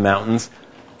point in the mountains,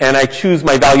 and I choose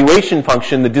my valuation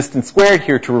function, the distance squared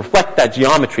here, to reflect that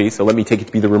geometry. So let me take it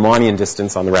to be the Riemannian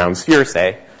distance on the round sphere,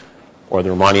 say, or the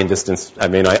Riemannian distance. I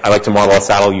like to model a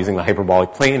saddle using the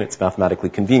hyperbolic plane. It's mathematically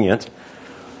convenient.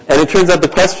 And it turns out the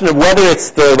question of whether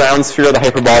it's the round sphere or the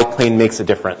hyperbolic plane makes a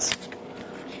difference.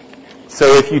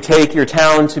 So if you take your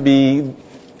town to be,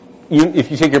 if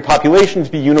you take your population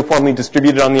to be uniformly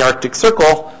distributed on the Arctic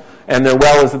Circle, and their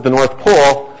well is at the North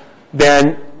Pole,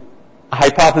 then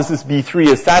hypothesis B3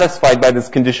 is satisfied by this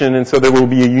condition, and so there will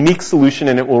be a unique solution,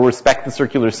 and it will respect the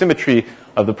circular symmetry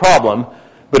of the problem.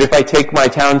 But if I take my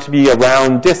town to be a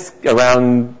round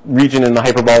region in the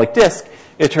hyperbolic disk,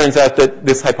 it turns out that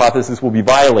this hypothesis will be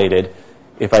violated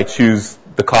if I choose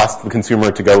the cost of the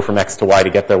consumer to go from X to Y to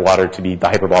get their water to be the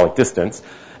hyperbolic distance.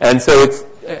 And so it's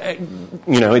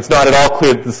not at all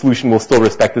clear that the solution will still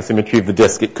respect the symmetry of the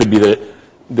disk. It could be that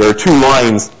there are 2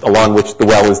 lines along which the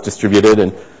well is distributed,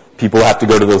 and people have to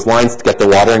go to those lines to get their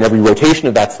water, and every rotation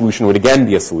of that solution would again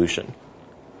be a solution.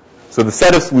 So the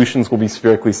set of solutions will be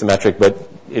spherically symmetric, but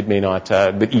it may not.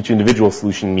 But each individual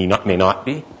solution may not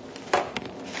be.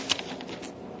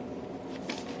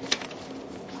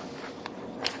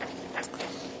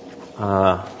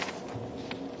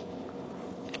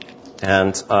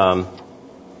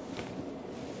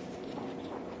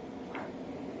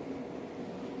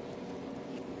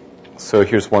 So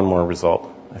here's one more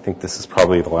result. I think this is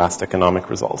probably the last economic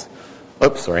result.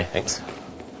 Oops, sorry, thanks.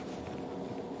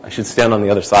 I should stand on the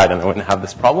other side and I wouldn't have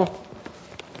this problem.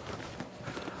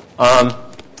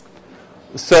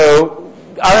 So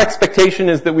our expectation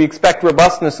is that we expect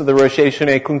robustness of the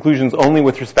Roche-Chenet conclusions only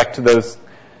with respect to those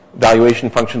valuation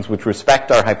functions which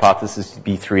respect our hypothesis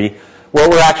B3. What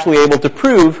we're actually able to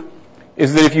prove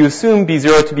is that if you assume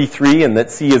B0 to be 3 and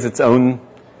that C is its own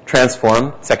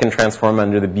transform, second transform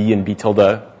under the B and B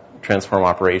tilde transform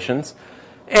operations,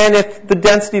 and if the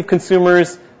density of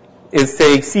consumers is,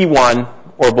 say, C1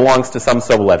 or belongs to some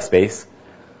Sobolev space,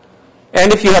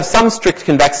 and if you have some strict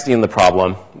convexity in the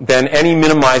problem, then any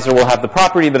minimizer will have the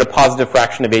property that a positive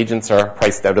fraction of agents are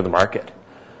priced out of the market.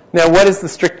 Now, what is the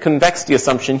strict convexity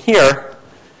assumption here?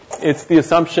 It's the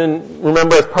assumption,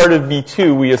 remember, as part of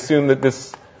B2, we assume that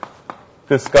this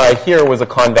guy here was a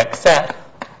convex set.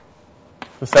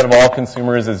 The set of all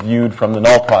consumers is viewed from the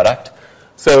null product.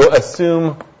 So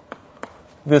assume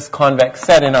this convex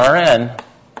set in Rn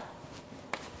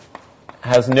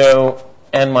has no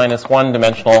n minus 1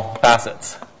 dimensional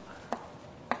facets.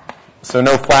 So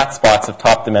no flat spots of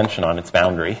top dimension on its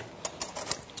boundary.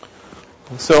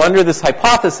 So under this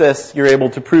hypothesis, you're able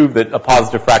to prove that a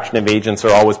positive fraction of agents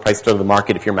are always priced out of the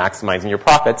market if you're maximizing your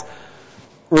profits.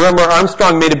 remember,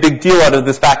 Armstrong made a big deal out of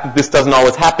this fact that this doesn't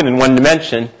always happen in one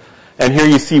dimension. And here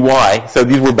you see why. So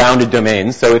these were bounded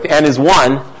domains. So if n is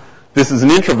 1, this is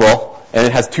an interval, and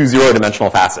it has two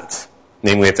zero-dimensional facets,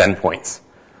 namely its endpoints.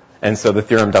 And so the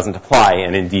theorem doesn't apply,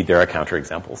 and indeed there are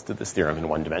counterexamples to this theorem in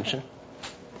one dimension,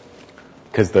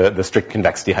 because the strict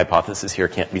convexity hypothesis here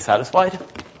can't be satisfied.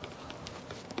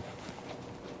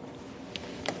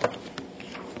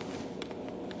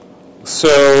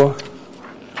 So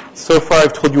far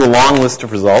I've told you a long list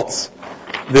of results.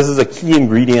 This is a key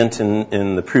ingredient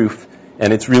in the proof,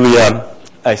 and it's really,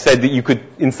 I said that you could,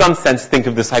 in some sense, think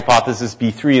of this hypothesis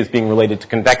B3 as being related to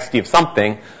convexity of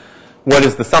something. What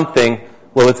is the something?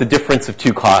 Well, it's a difference of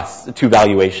two costs, two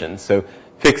valuations. So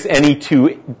fix any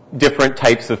two different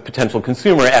types of potential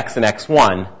consumer, X and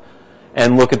X1,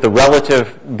 and look at the relative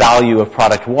value of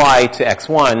product Y to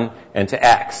X1 and to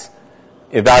X.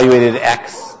 Evaluated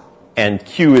X and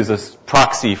Q is a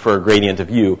proxy for a gradient of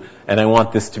U, and I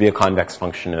want this to be a convex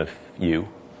function of U.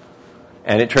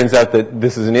 And it turns out that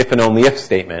this is an if and only if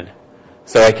statement,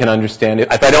 so I can understand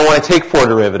it. If I don't want to take four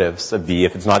derivatives of V,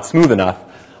 if it's not smooth enough,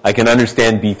 I can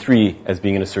understand B3 as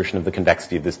being an assertion of the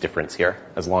convexity of this difference here,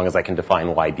 as long as I can define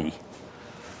YB.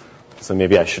 So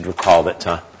maybe I should recall that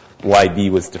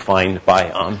YB was defined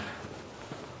by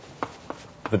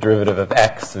the derivative of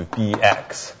X of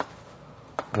BX,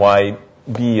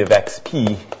 YB of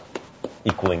XP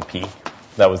equaling P.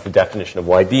 That was the definition of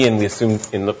YB, and we assumed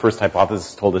in the first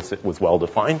hypothesis told us it was well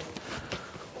defined.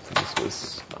 So this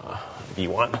was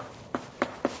B1,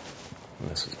 and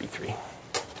this was B3.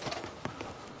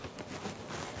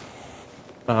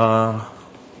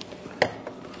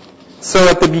 So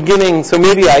at the beginning, so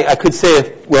maybe I could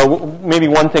say, well, maybe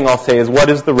one thing I'll say is what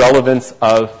is the relevance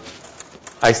of,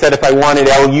 I said if I wanted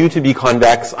LU to be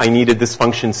convex, I needed this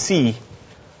function C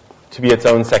to be its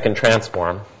own second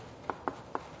transform.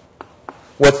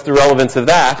 What's the relevance of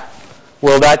that?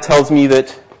 Well, that tells me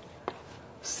that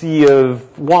C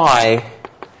of Y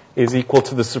is equal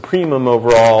to the supremum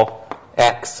over all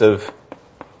X of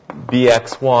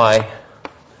BXY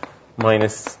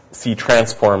minus C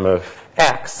transform of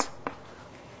X.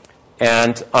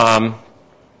 And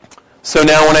so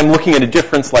now when I'm looking at a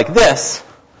difference like this,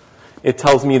 it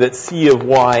tells me that C of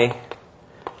Y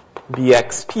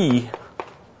BXP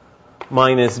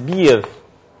minus B of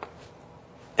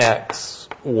X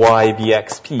Y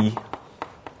BXP.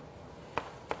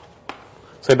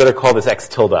 So I better call this X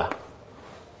tilde,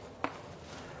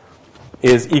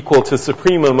 is equal to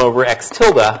supremum over X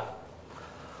tilde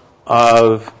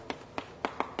of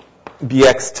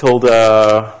BX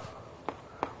tilde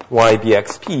Y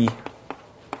BXP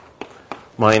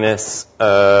minus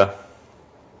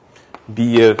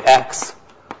B of X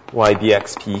Y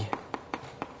BXP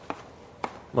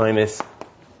minus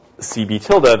CB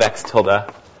tilde of X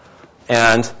tilde.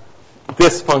 And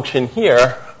this function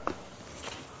here,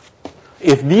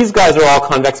 if these guys are all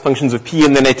convex functions of P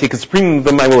and then I take a supremum of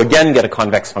them, I will again get a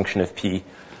convex function of P.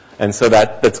 And so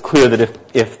that's clear that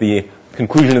if the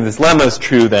conclusion of this lemma is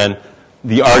true, then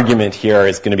the argument here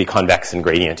is going to be convex in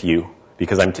gradient U,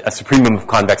 because a supremum of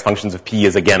convex functions of P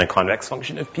is again a convex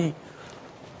function of P.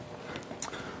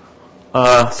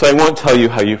 So I won't tell you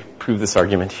how you prove this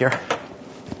argument here.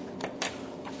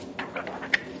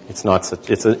 It's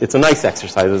a nice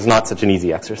exercise. It's not such an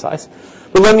easy exercise.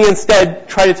 But let me instead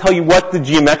try to tell you what the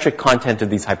geometric content of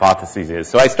these hypotheses is.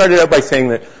 So I started out by saying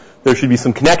that there should be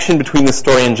some connection between this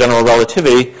story and general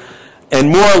relativity, and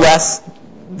more or less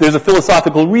there's a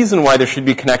philosophical reason why there should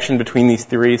be a connection between these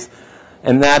theories,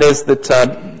 and that is that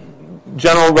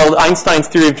Einstein's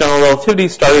theory of general relativity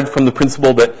started from the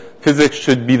principle that physics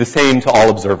should be the same to all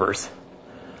observers.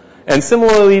 And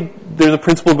similarly, there's a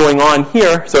principle going on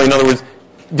here. So in other words,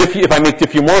 if I make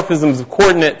diffeomorphisms of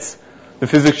coordinates, the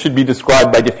physics should be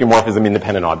described by diffeomorphism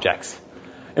independent objects.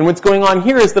 And what's going on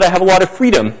here is that I have a lot of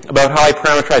freedom about how I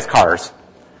parameterize cars.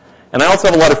 And I also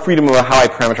have a lot of freedom about how I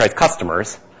parameterize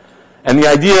customers. And the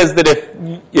idea is that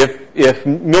if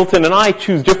Milton and I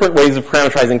choose different ways of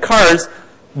parameterizing cars,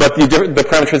 but the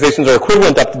parameterizations are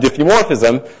equivalent up to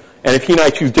diffeomorphism, and if he and I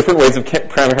choose different ways of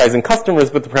parameterizing customers,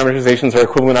 but the parameterizations are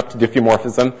equivalent up to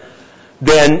diffeomorphism,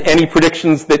 then any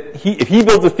predictions that if he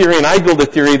builds a theory and I build a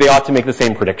theory, they ought to make the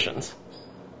same predictions.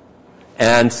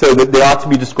 And so that they ought to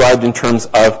be described in terms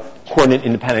of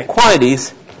coordinate-independent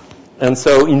quantities. And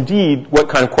so, indeed, what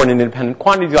kind of coordinate-independent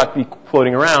quantities ought to be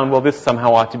floating around? Well, this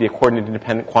somehow ought to be a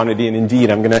coordinate-independent quantity, and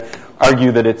indeed, I'm going to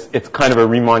argue that it's kind of a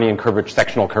Riemannian curvature,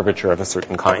 sectional curvature of a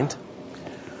certain kind.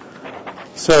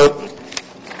 So,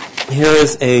 here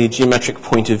is a geometric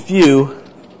point of view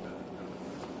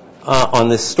on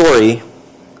this story.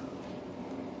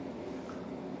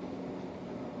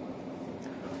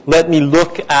 let me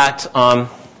look at the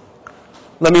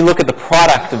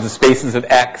product of the spaces of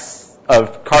X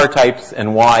of car types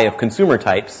and Y of consumer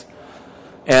types.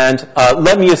 And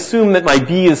let me assume that my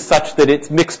B is such that its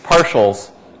mixed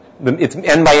partials, its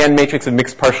n by n matrix of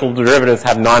mixed partial derivatives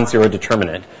have non-zero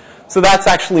determinant. So that's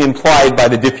actually implied by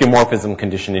the diffeomorphism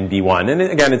condition in B1. And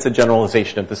again, it's a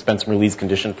generalization of the Spencer-Lees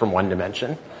condition from one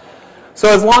dimension. So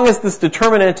as long as this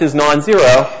determinant is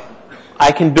non-zero,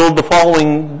 I can build the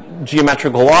following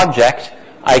geometrical object.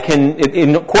 I can,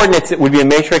 in coordinates, it would be a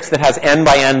matrix that has n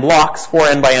by n blocks, 4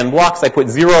 n by n blocks. I put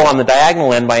 0 on the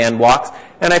diagonal n by n blocks,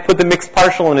 and I put the mixed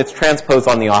partial and its transpose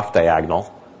on the off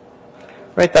diagonal.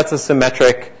 Right? That's a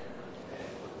symmetric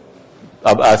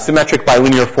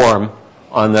bilinear form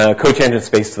on the cotangent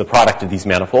space to the product of these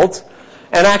manifolds.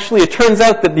 And actually, it turns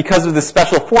out that because of this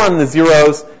special form, the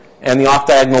zeros and the off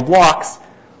diagonal blocks,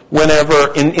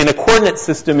 whenever in a coordinate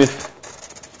system, if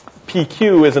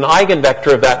PQ is an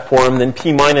eigenvector of that form, then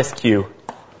P minus Q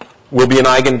will be an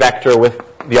eigenvector with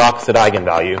the opposite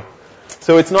eigenvalue.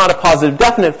 So it's not a positive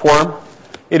definite form.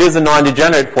 It is a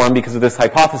non-degenerate form because of this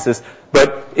hypothesis,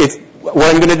 but it's what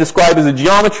I'm going to describe as a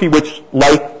geometry which,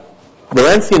 like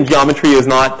Lorentzian geometry, is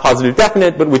not positive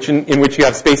definite, but in which you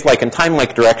have space-like and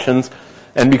time-like directions.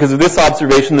 And because of this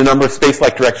observation, the number of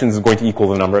space-like directions is going to equal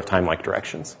the number of time-like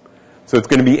directions. So it's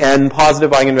going to be n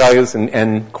positive eigenvalues and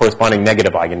n corresponding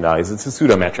negative eigenvalues. It's a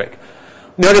pseudometric.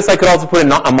 Notice I could also put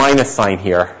a minus sign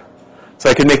here. So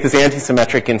I could make this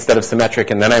anti-symmetric instead of symmetric,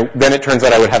 and then it turns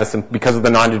out I would have because of the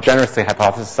non-degeneracy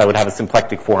hypothesis, I would have a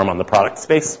symplectic form on the product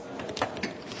space.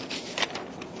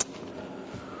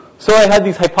 So I had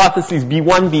these hypotheses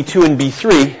B1, B2, and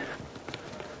B3.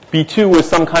 B2 was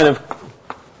some kind of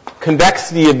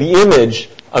convexity of the image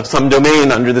of some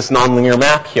domain under this nonlinear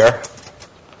map here.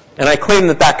 And I claim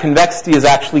that that convexity is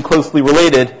actually closely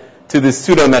related to this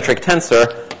pseudometric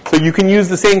tensor. So you can use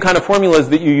the same kind of formulas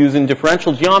that you use in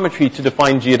differential geometry to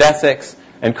define geodesics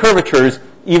and curvatures,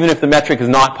 even if the metric is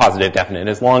not positive definite,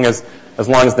 as long as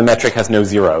the metric has no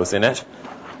zeros in it.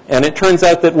 And it turns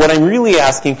out that what I'm really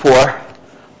asking for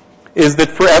is that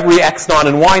for every x naught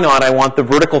and y naught, I want the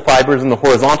vertical fibers and the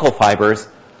horizontal fibers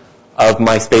of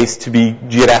my space to be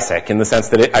geodesic, in the sense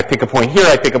that I pick a point here,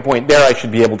 I pick a point there, I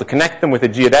should be able to connect them with a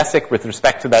geodesic with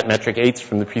respect to that metric h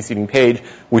from the preceding page,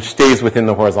 which stays within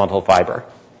the horizontal fiber.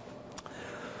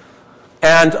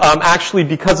 And actually,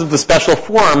 because of the special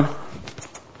form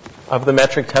of the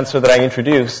metric tensor that I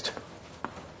introduced,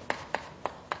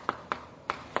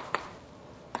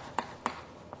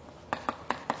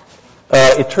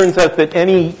 it turns out that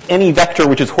any vector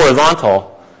which is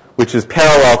horizontal, which is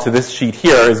parallel to this sheet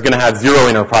here, is going to have zero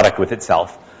inner product with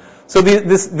itself. So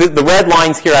the red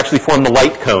lines here actually form the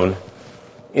light cone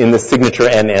in the signature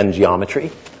NN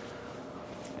geometry.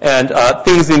 And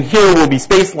things in here will be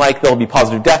space-like, they'll be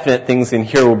positive definite. Things in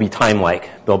here will be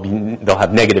time-like. They'll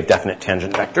have negative definite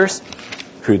tangent vectors,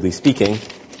 crudely speaking.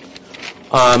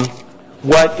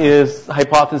 What is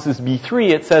hypothesis B3?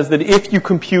 It says that if you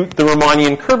compute the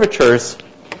Riemannian curvatures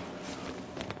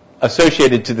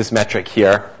associated to this metric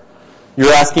here,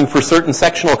 you're asking for certain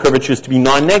sectional curvatures to be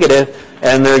non-negative,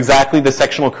 and they're exactly the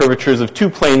sectional curvatures of two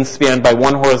planes spanned by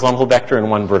one horizontal vector and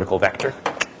one vertical vector.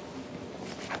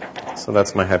 So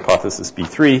that's my hypothesis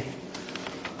B3.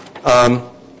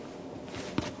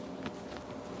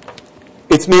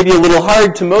 It's maybe a little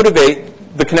hard to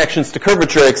motivate the connections to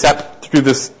curvature except through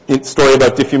this story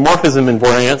about diffeomorphism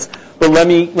invariance, but let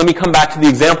me come back to the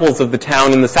examples of the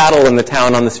town in the saddle and the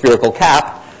town on the spherical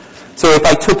cap. So if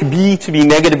I took B to be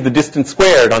negative the distance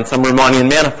squared on some Riemannian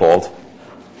manifold,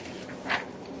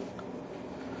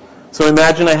 so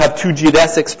imagine I have two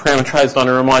geodesics parametrized on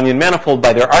a Riemannian manifold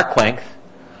by their arc length,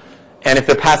 and if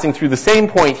they're passing through the same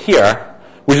point here,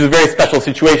 which is a very special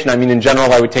situation. I mean, in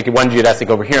general, I would take one geodesic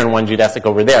over here and one geodesic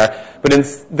over there. But in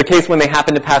the case when they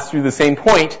happen to pass through the same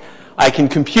point, I can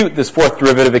compute this fourth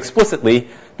derivative explicitly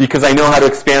because I know how to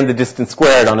expand the distance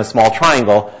squared on a small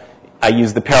triangle. I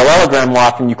use the parallelogram law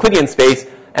from Euclidean space,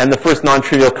 and the first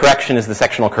non-trivial correction is the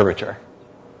sectional curvature.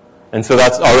 And so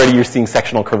that's already you're seeing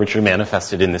sectional curvature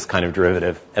manifested in this kind of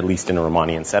derivative, at least in a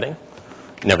Riemannian setting.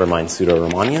 Never mind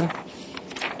pseudo-Riemannian.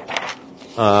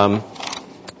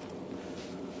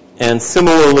 And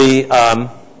similarly,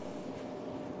 well,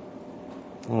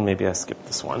 maybe I skipped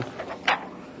this one.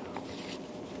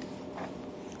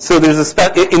 So there's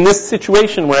in this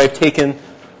situation where I've taken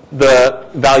the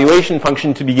valuation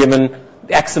function to be given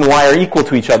x and y are equal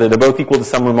to each other. They're both equal to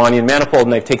some Riemannian manifold,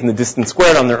 and I've taken the distance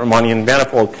squared on the Riemannian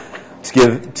manifold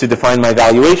to define my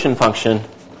valuation function.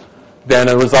 Then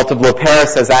a result of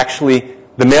Laplace says actually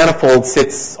the manifold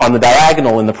sits on the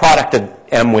diagonal in the product of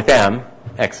M with M.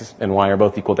 x and y are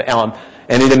both equal to m,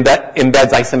 and it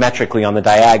embeds isometrically on the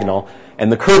diagonal.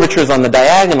 And the curvatures on the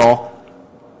diagonal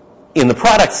in the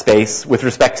product space with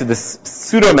respect to this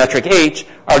pseudometric h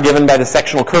are given by the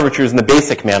sectional curvatures in the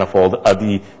basic manifold of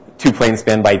the two planes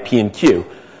spanned by p and q.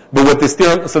 But what this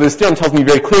theorem, so this theorem tells me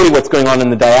very clearly what's going on in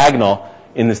the diagonal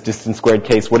in this distance squared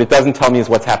case. What it doesn't tell me is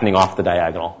what's happening off the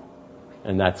diagonal.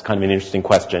 And that's kind of an interesting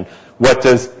question.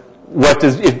 If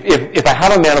I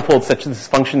have a manifold such that this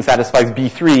function satisfies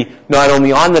B3, not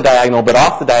only on the diagonal, but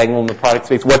off the diagonal in the product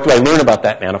space, what do I learn about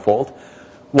that manifold?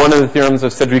 One of the theorems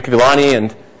of Cedric Villani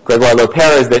and Gregoire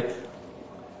Lopere is that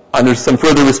under some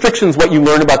further restrictions, what you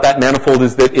learn about that manifold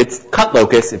is that its cut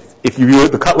locus, if you view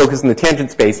the cut locus in the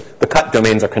tangent space, the cut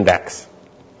domains are convex.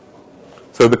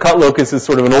 So the cut locus is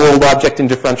sort of an old object in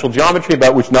differential geometry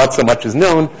about which not so much is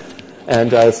known.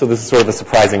 And so this is sort of a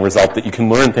surprising result that you can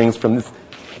learn things from this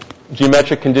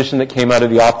geometric condition that came out of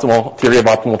the optimal theory of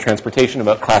optimal transportation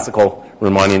about classical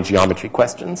Riemannian geometry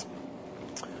questions.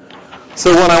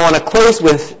 So what I want to close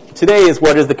with today is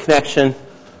what is the connection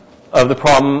of the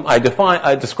problem I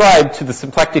described to the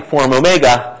symplectic form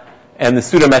omega and the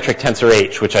pseudometric tensor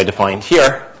H, which I defined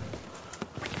here.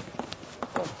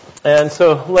 And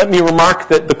so let me remark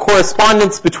that the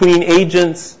correspondence between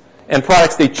agents and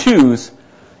products they choose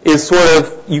is sort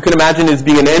of, you can imagine as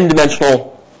being an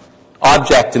n-dimensional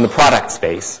object in the product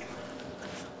space.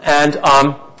 And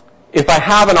if I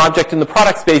have an object in the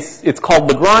product space, it's called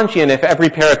Lagrangian if every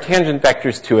pair of tangent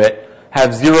vectors to it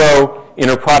have zero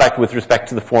inner product with respect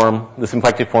to the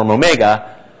symplectic form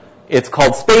omega. It's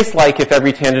called space-like if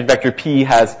every tangent vector P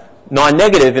has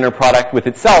non-negative inner product with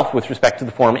itself with respect to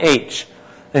the form H.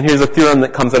 And here's a theorem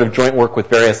that comes out of joint work with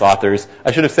various authors.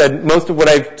 I should have said most of what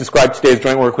I've described today is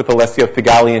joint work with Alessio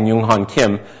Figali and Jung-Han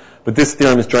Kim. But this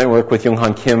theorem is joint work with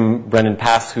Jung-Han Kim, Brendan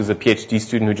Pass, who's a PhD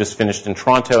student who just finished in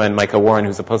Toronto, and Micah Warren,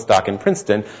 who's a postdoc in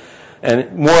Princeton.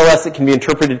 And more or less it can be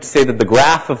interpreted to say that the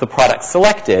graph of the product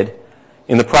selected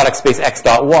in the product space x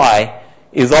dot y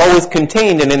is always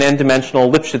contained in an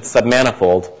n-dimensional Lipschitz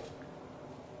submanifold,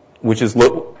 which is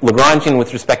Lagrangian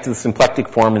with respect to the symplectic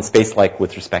form and space-like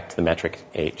with respect to the metric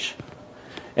H.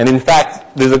 And in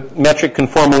fact, there's a metric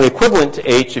conformally equivalent to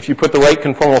H. If you put the right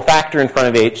conformal factor in front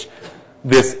of H,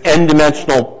 this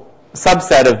n-dimensional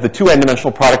subset of the two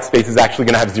n-dimensional product space is actually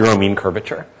going to have zero mean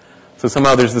curvature. So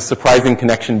somehow there's this surprising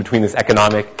connection between this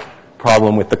economic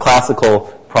problem with the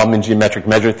classical problem in geometric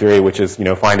measure theory, which is,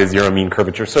 find a zero mean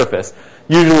curvature surface.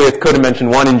 Usually it's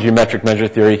codimension 1 in geometric measure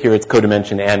theory. Here it's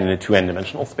codimension n in a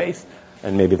 2n-dimensional space.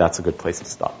 And maybe that's a good place to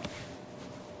stop.